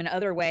terrorize you in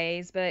other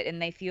ways,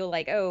 and they feel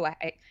like, oh,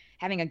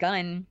 having a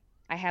gun,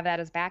 I have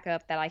that as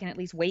backup, that I can at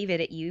least wave it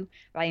at you,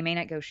 but I may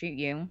not go shoot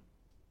you.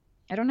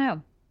 I don't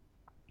know.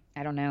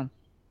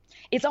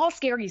 It's all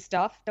scary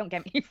stuff. Don't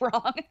get me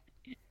wrong.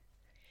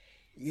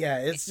 Yeah,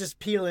 it's just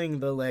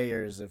peeling the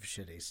layers of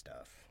shitty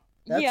stuff.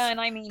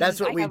 That's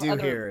what we do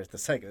here at the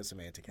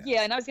Psychosemantic House.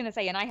 Yeah, and I was going to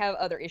say, and I have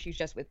other issues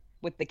just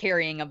with the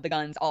carrying of the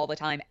guns all the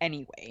time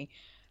anyway.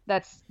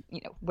 That's,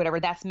 whatever,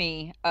 that's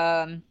me.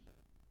 I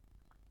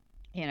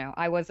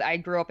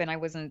grew up and I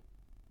wasn't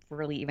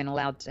really even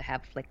allowed to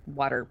have like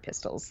water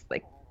pistols.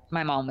 Like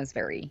my mom was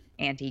very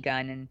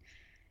anti-gun, and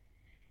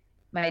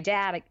my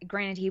dad,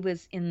 granted he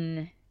was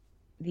in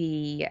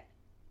the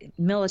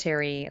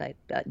military,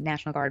 like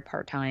National Guard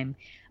part-time,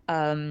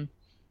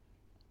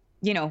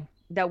 you know,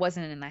 that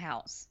wasn't in the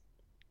house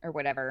or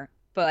whatever.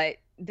 But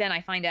then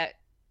I find out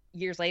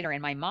years later,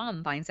 and my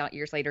mom finds out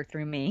years later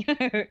through me,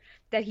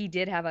 that he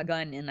did have a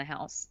gun in the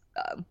house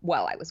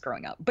while I was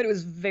growing up. But it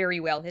was very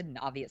well hidden,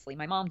 obviously.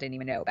 My mom didn't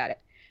even know about it.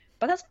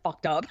 But that's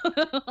fucked up.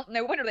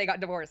 No wonder they got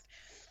divorced.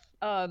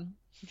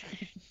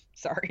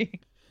 Sorry.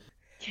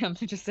 I'm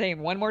just saying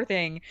one more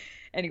thing.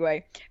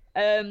 Anyway,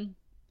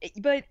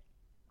 but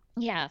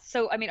yeah,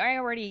 so I mean, I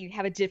already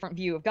have a different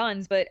view of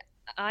guns, but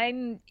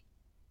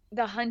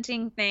the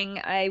hunting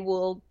thing, I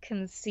will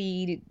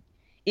concede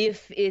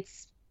if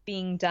it's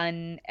being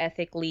done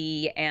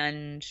ethically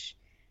and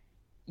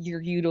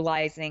you're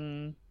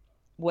utilizing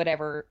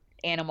whatever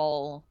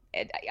animal.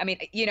 I mean,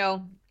 you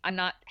know, I'm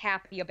not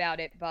happy about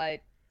it,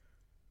 but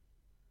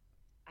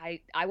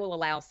I will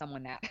allow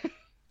someone that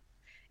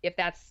if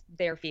that's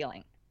their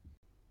feeling.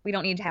 We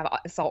don't need to have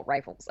assault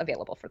rifles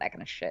available for that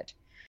kind of shit.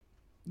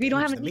 We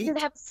don't need to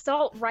have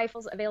assault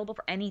rifles available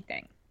for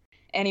anything.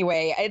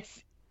 Anyway, it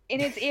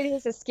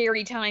is a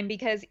scary time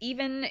because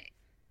even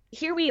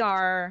here we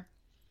are,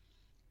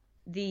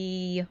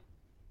 the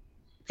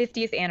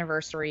 50th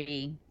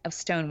anniversary of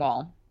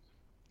Stonewall,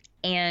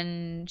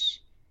 and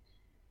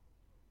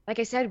like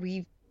I said,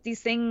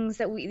 these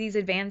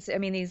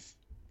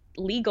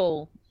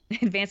legal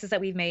advances that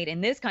we've made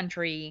in this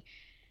country,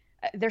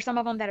 there's some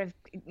of them that have,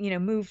 you know,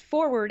 moved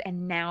forward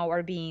and now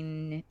are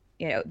being,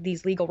 you know,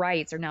 these legal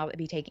rights are now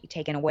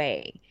taken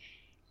away.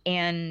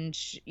 And,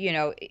 you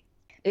know,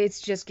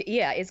 it's just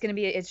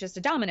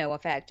a domino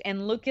effect.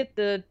 And look at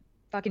the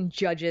fucking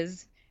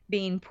judges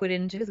being put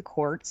into the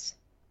courts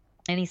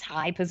in these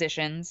high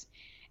positions.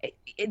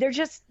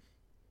 It's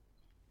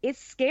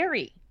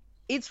scary.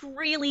 It's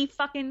really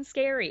fucking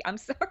scary. I'm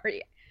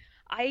sorry.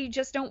 I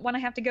just don't want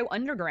to have to go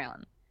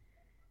underground.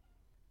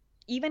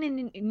 Even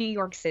in New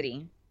York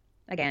City,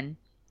 again,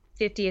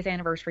 50th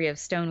anniversary of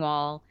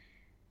Stonewall,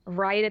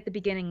 right at the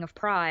beginning of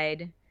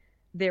Pride,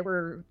 there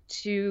were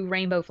 2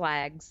 rainbow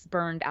flags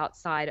burned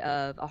outside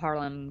of a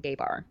Harlem gay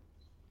bar.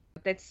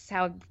 That's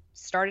how it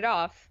started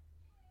off.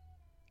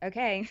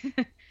 Okay.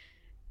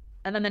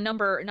 And then the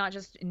number, not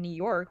just in New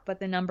York, but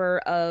the number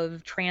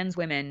of trans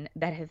women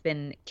that have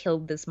been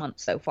killed this month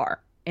so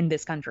far in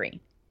this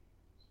country.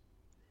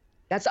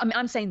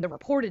 I'm saying the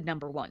reported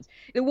number ones.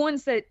 The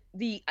ones that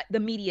the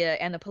media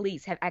and the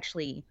police have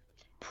actually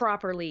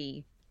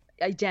properly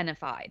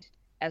identified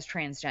as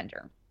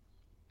transgender.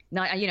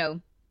 Not, you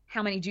know,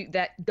 how many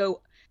that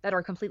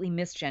are completely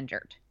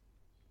misgendered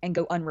and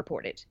go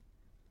unreported.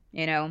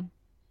 You know,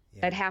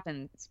 that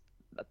happens,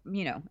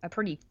 you know, a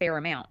pretty fair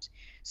amount.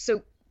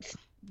 So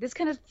this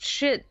kind of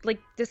shit, like,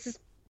 this is,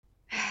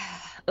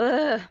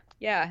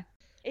 yeah,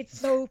 it's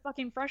so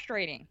fucking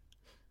frustrating.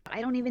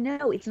 I don't even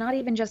know. It's not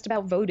even just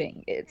about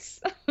voting.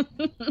 It's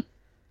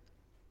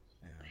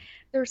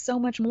there's so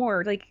much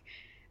more. Like,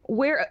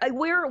 where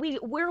are we?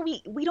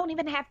 We don't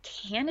even have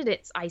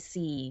candidates I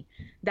see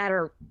that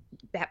are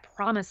that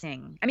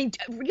promising. I mean,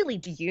 really,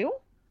 do you?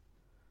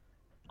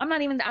 I'm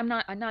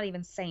not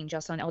even saying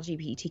just on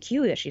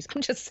LGBTQ issues.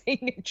 I'm just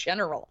saying in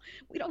general.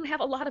 We don't have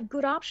a lot of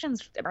good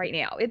options right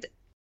now.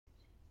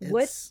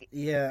 With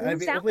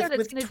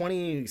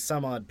 20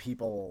 some odd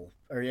people,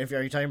 are you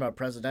talking about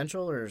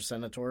presidential or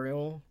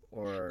senatorial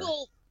or?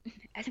 Well,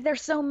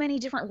 there's so many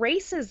different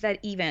races that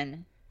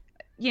even,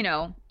 you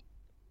know,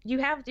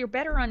 you're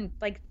better on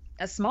like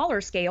a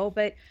smaller scale,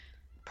 but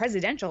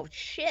presidential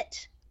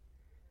shit,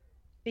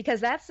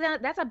 because that's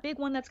a big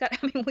one that's got.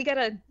 I mean, we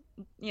gotta,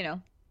 you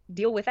know,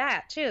 deal with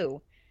that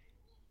too.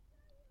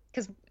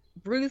 Because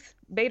Ruth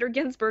Bader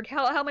Ginsburg,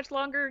 how much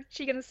longer is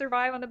she gonna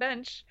survive on the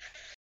bench?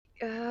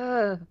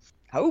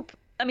 Hope.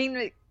 I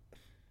mean,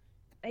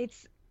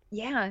 it's,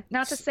 yeah,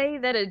 not to say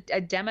that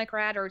a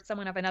Democrat or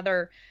someone of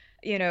another,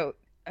 you know,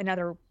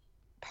 another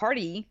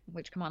party,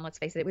 which, come on, let's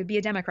face it, it would be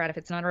a Democrat if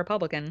it's not a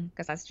Republican,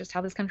 because that's just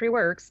how this country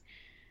works.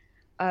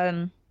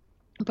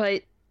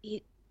 But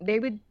they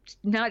would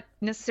not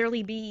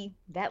necessarily be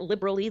that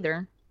liberal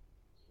either.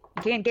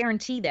 You can't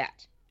guarantee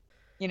that,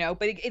 you know,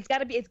 but it's got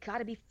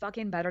to be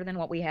fucking better than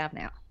what we have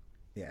now.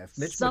 Yeah, if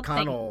Mitch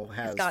McConnell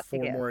has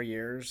 4 more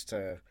years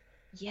to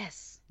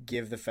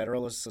give the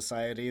Federalist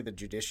Society the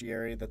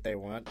judiciary that they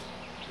want.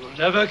 You'll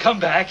never come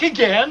back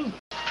again.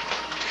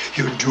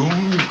 You're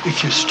doomed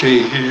if you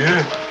stay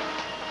here.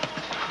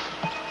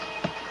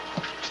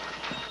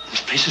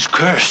 This place is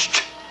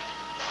cursed.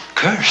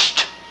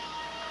 Cursed.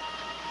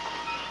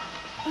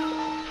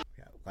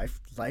 Yeah,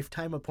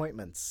 lifetime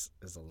appointments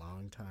is a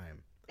long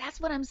time. That's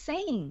what I'm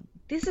saying.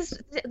 This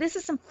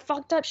is some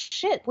fucked up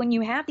shit when you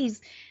have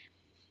these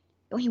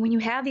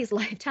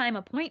lifetime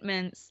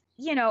appointments.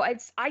 You know,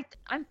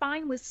 I'm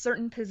fine with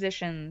certain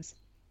positions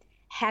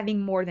having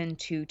more than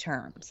 2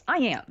 terms. I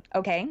am,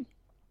 okay?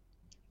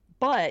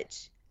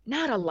 But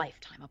not a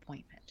lifetime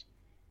appointment.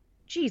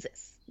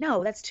 Jesus.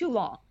 No, that's too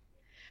long.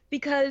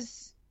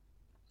 Because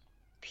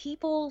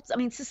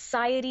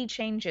society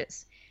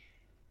changes.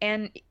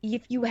 And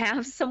if you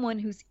have someone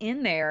who's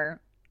in there,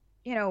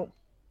 you know,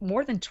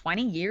 more than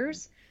 20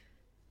 years.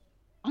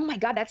 Oh my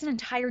God, that's an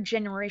entire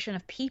generation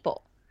of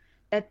people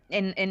that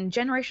and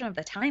generation of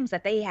the times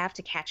that they have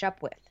to catch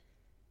up with.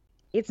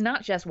 It's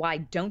not just why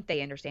don't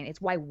they understand,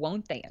 it's why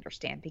won't they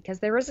understand, because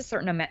there's a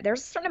certain amount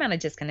of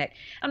disconnect.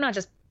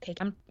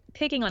 I'm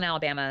picking on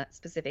Alabama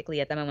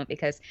specifically at the moment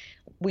because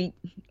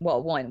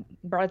one,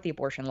 brought up the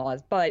abortion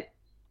laws, but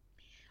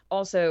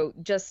also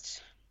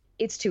just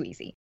it's too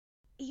easy.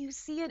 You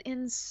see it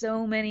in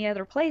so many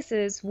other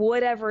places,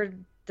 whatever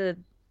the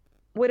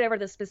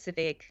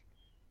specific,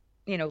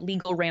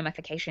 legal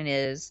ramification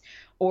is,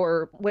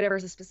 or whatever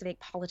the specific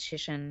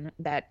politician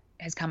that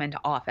has come into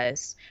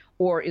office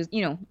or is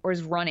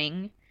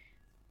running.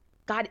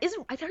 God,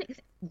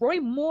 Roy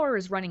Moore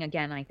is running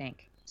again, I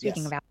think.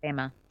 Speaking of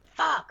Alabama.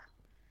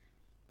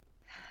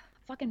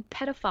 Fucking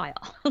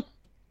pedophile.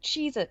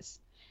 Jesus.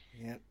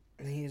 Yep.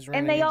 He's running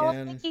and they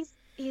again.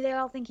 They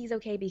all think he's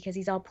okay because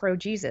he's all pro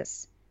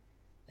Jesus.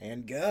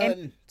 And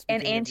gun.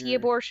 And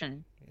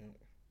anti-abortion. Yeah.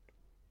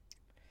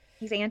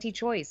 He's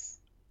anti-choice.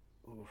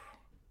 Oof.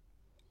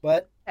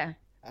 But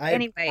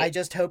anyway, I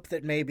just hope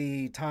that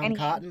maybe Tom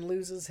Cotton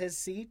loses his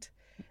seat,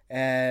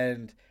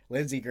 and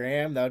Lindsey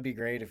Graham. That would be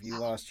great if you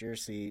lost your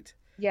seat.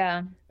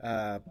 Yeah.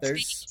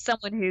 There's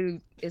someone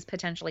who is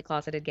potentially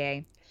closeted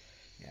gay.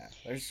 Yeah.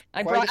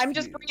 I'm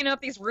just bringing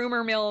up these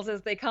rumor mills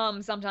as they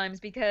come sometimes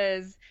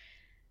because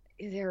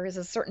there is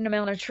a certain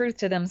amount of truth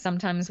to them.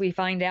 Sometimes we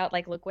find out,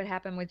 like, look what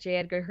happened with J.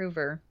 Edgar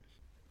Hoover.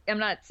 I'm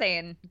not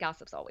saying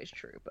gossip's always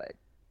true, but.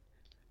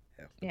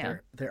 Yeah.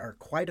 There are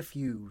quite a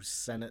few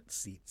Senate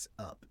seats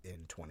up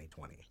in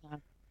 2020.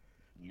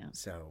 Yeah.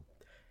 So,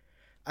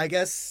 I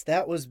guess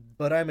that was.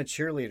 But I'm a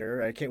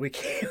cheerleader. We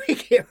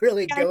can't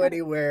really go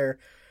anywhere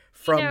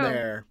from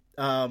there.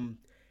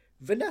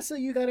 Vanessa,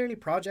 you got any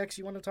projects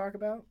you want to talk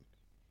about?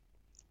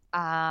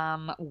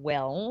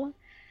 Well,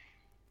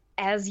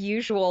 as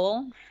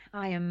usual,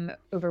 I am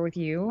over with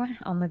you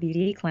on the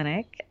VD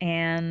Clinic,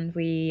 and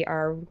we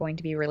are going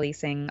to be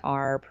releasing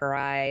our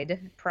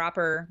Pride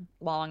proper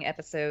long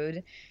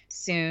episode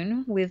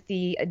soon with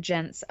the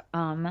gents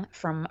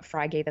from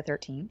Friday the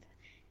 13th,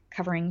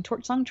 covering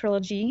Torch Song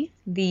Trilogy,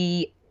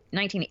 the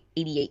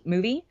 1988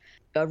 movie,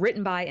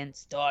 written by and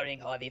starring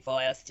Harvey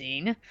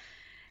Fierstein,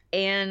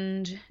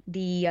 and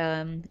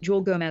the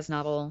Joel Gomez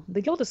novel,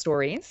 The Gilda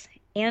Stories,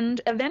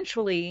 and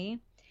eventually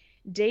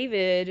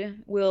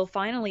David will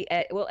finally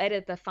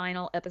edit the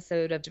final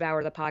episode of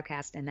Devour the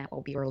Podcast, and that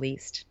will be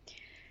released.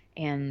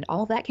 And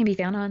all of that can be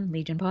found on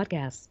Legion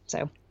Podcast.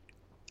 So,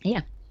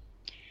 yeah.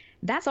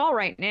 That's all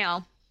right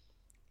now.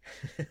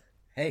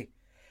 Hey,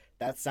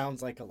 that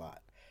sounds like a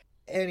lot.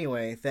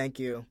 Anyway, thank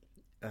you.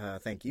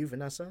 Thank you,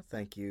 Vanessa.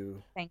 Thank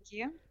you. Thank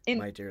you. And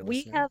my dear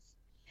listener.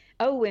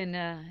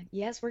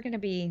 Yes, we're going to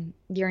be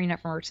gearing up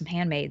for some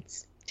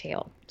Handmaid's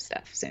Tale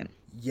stuff soon.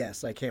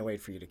 Yes, I can't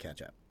wait for you to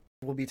catch up.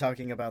 We'll be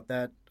talking about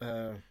that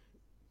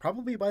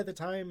probably by the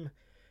time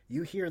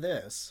you hear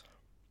this.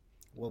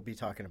 We'll be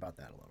talking about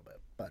that a little bit.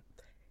 But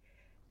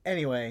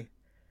anyway,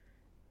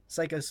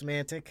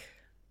 Psychosemantic,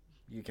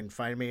 you can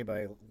find me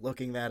by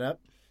looking that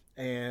up.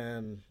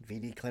 And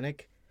VD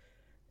Clinic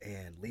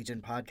and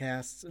Legion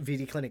Podcasts.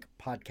 VD Clinic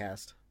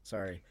Podcast,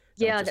 sorry.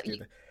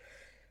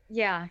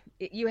 Yeah,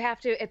 you have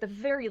to, at the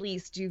very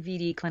least, do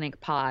VD Clinic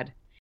Pod.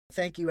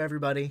 Thank you,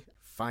 everybody.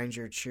 Find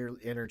your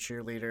inner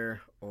cheerleader,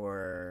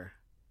 or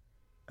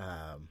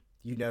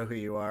you know who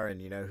you are and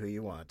you know who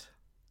you want.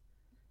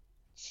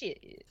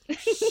 Shit.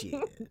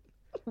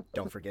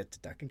 Don't forget to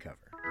duck and cover.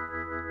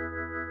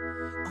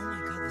 Oh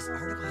my God, this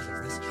article has a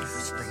recipe for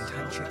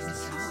springtime chicken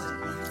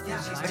salad.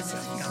 Yeah, but it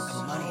says you got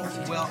the money.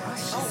 Well,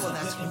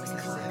 that's really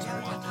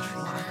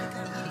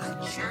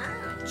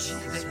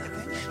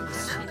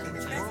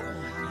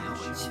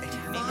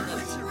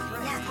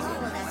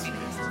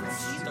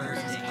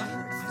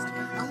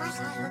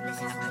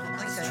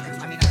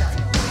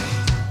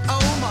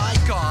Oh my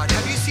God,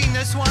 have you seen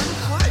this one?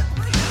 What?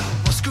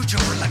 Well, scooch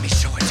over, let me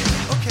show it to you.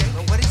 Okay,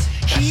 well, what is it?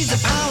 He's a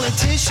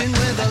politician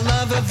with a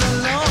love of the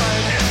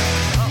Lord.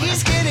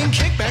 He's getting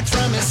kickbacks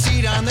from his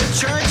seat on the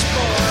church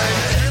board.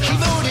 He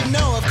voted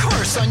no, of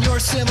course, on your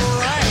civil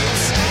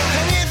rights.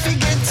 And if he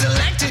gets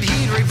elected,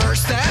 he'd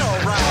reverse that,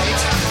 all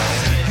right.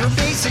 Your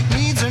basic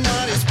needs are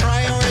not his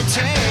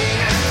priority.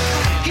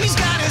 He's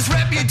got his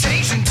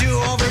reputation to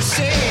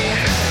oversee.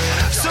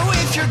 So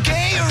if you're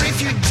gay or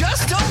if you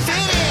just don't fit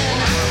in,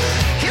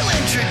 he'll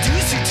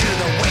introduce you to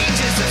the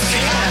wages of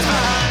sin.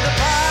 The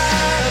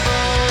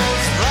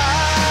Bible's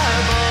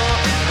liable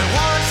and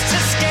wants to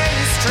scare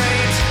you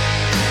straight.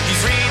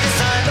 He's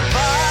redesigned the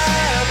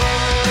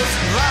Bible's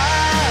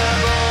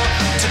liable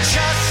to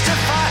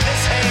justify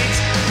his hate.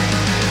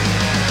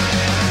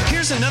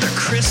 Here's another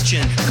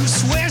Christian who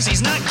swears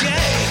he's not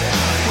gay.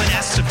 When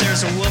asked if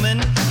there's a woman,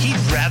 he'd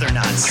rather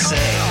not say.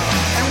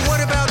 And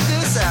what about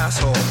this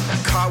asshole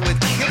caught with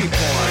kitty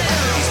porn?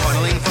 He's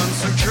funneling funds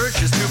through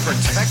churches to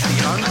protect the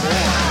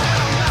unborn.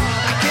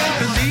 I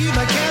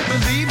can't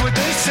believe what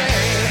they say.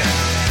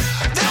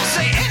 They'll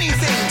say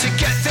anything to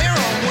get their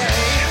own way.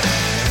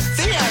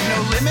 They have no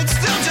limits,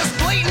 they'll just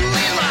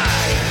blatantly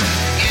lie.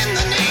 In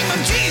the name of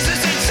Jesus,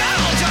 it's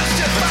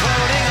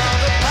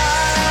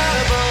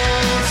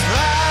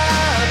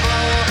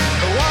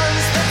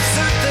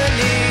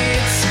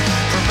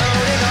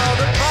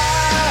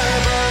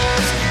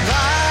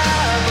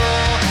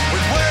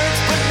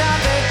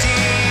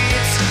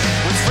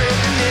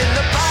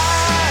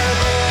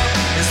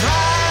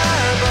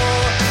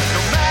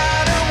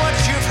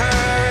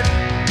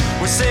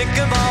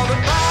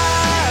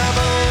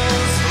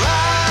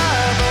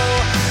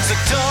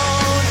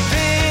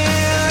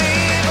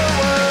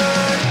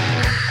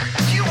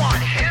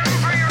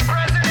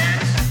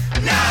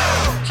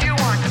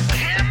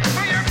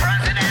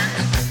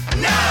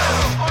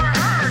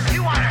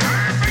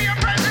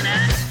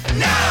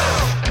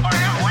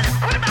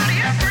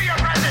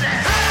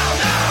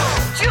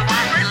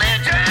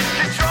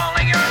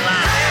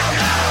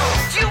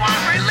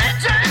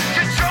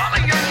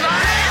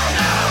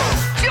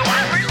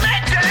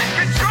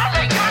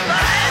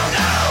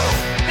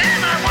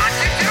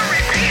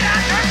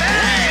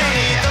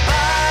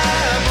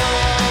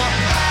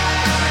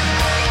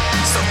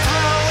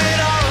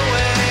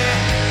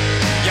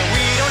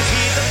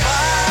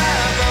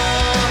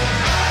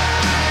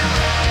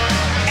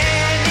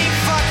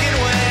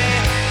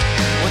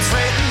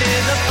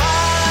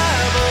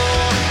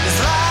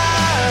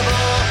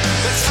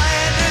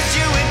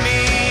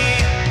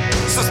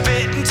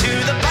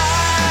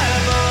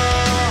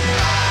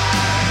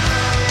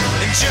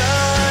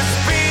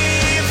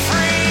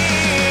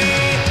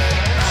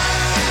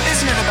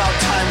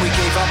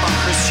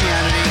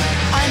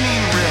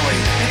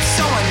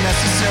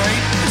unnecessary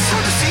and so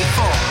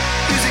deceitful.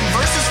 Using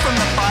verses from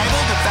the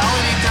Bible to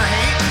validate their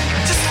hate.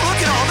 Just look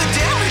at all the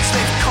damage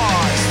they've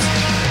caused.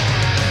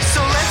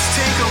 So let's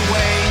take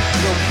away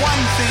the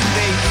one thing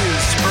they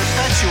use to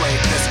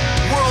perpetuate this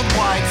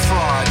worldwide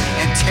fraud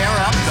and tear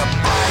up the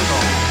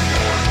Bible.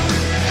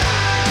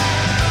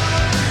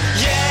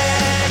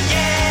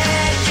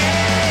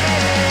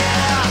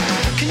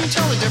 Can you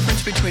tell the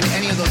difference between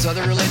any of those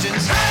other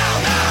religions? Hell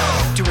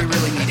no! Do we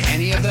really need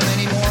any of them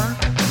anymore?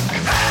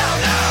 Hell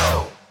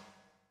no!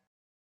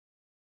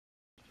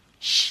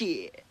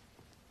 Shit.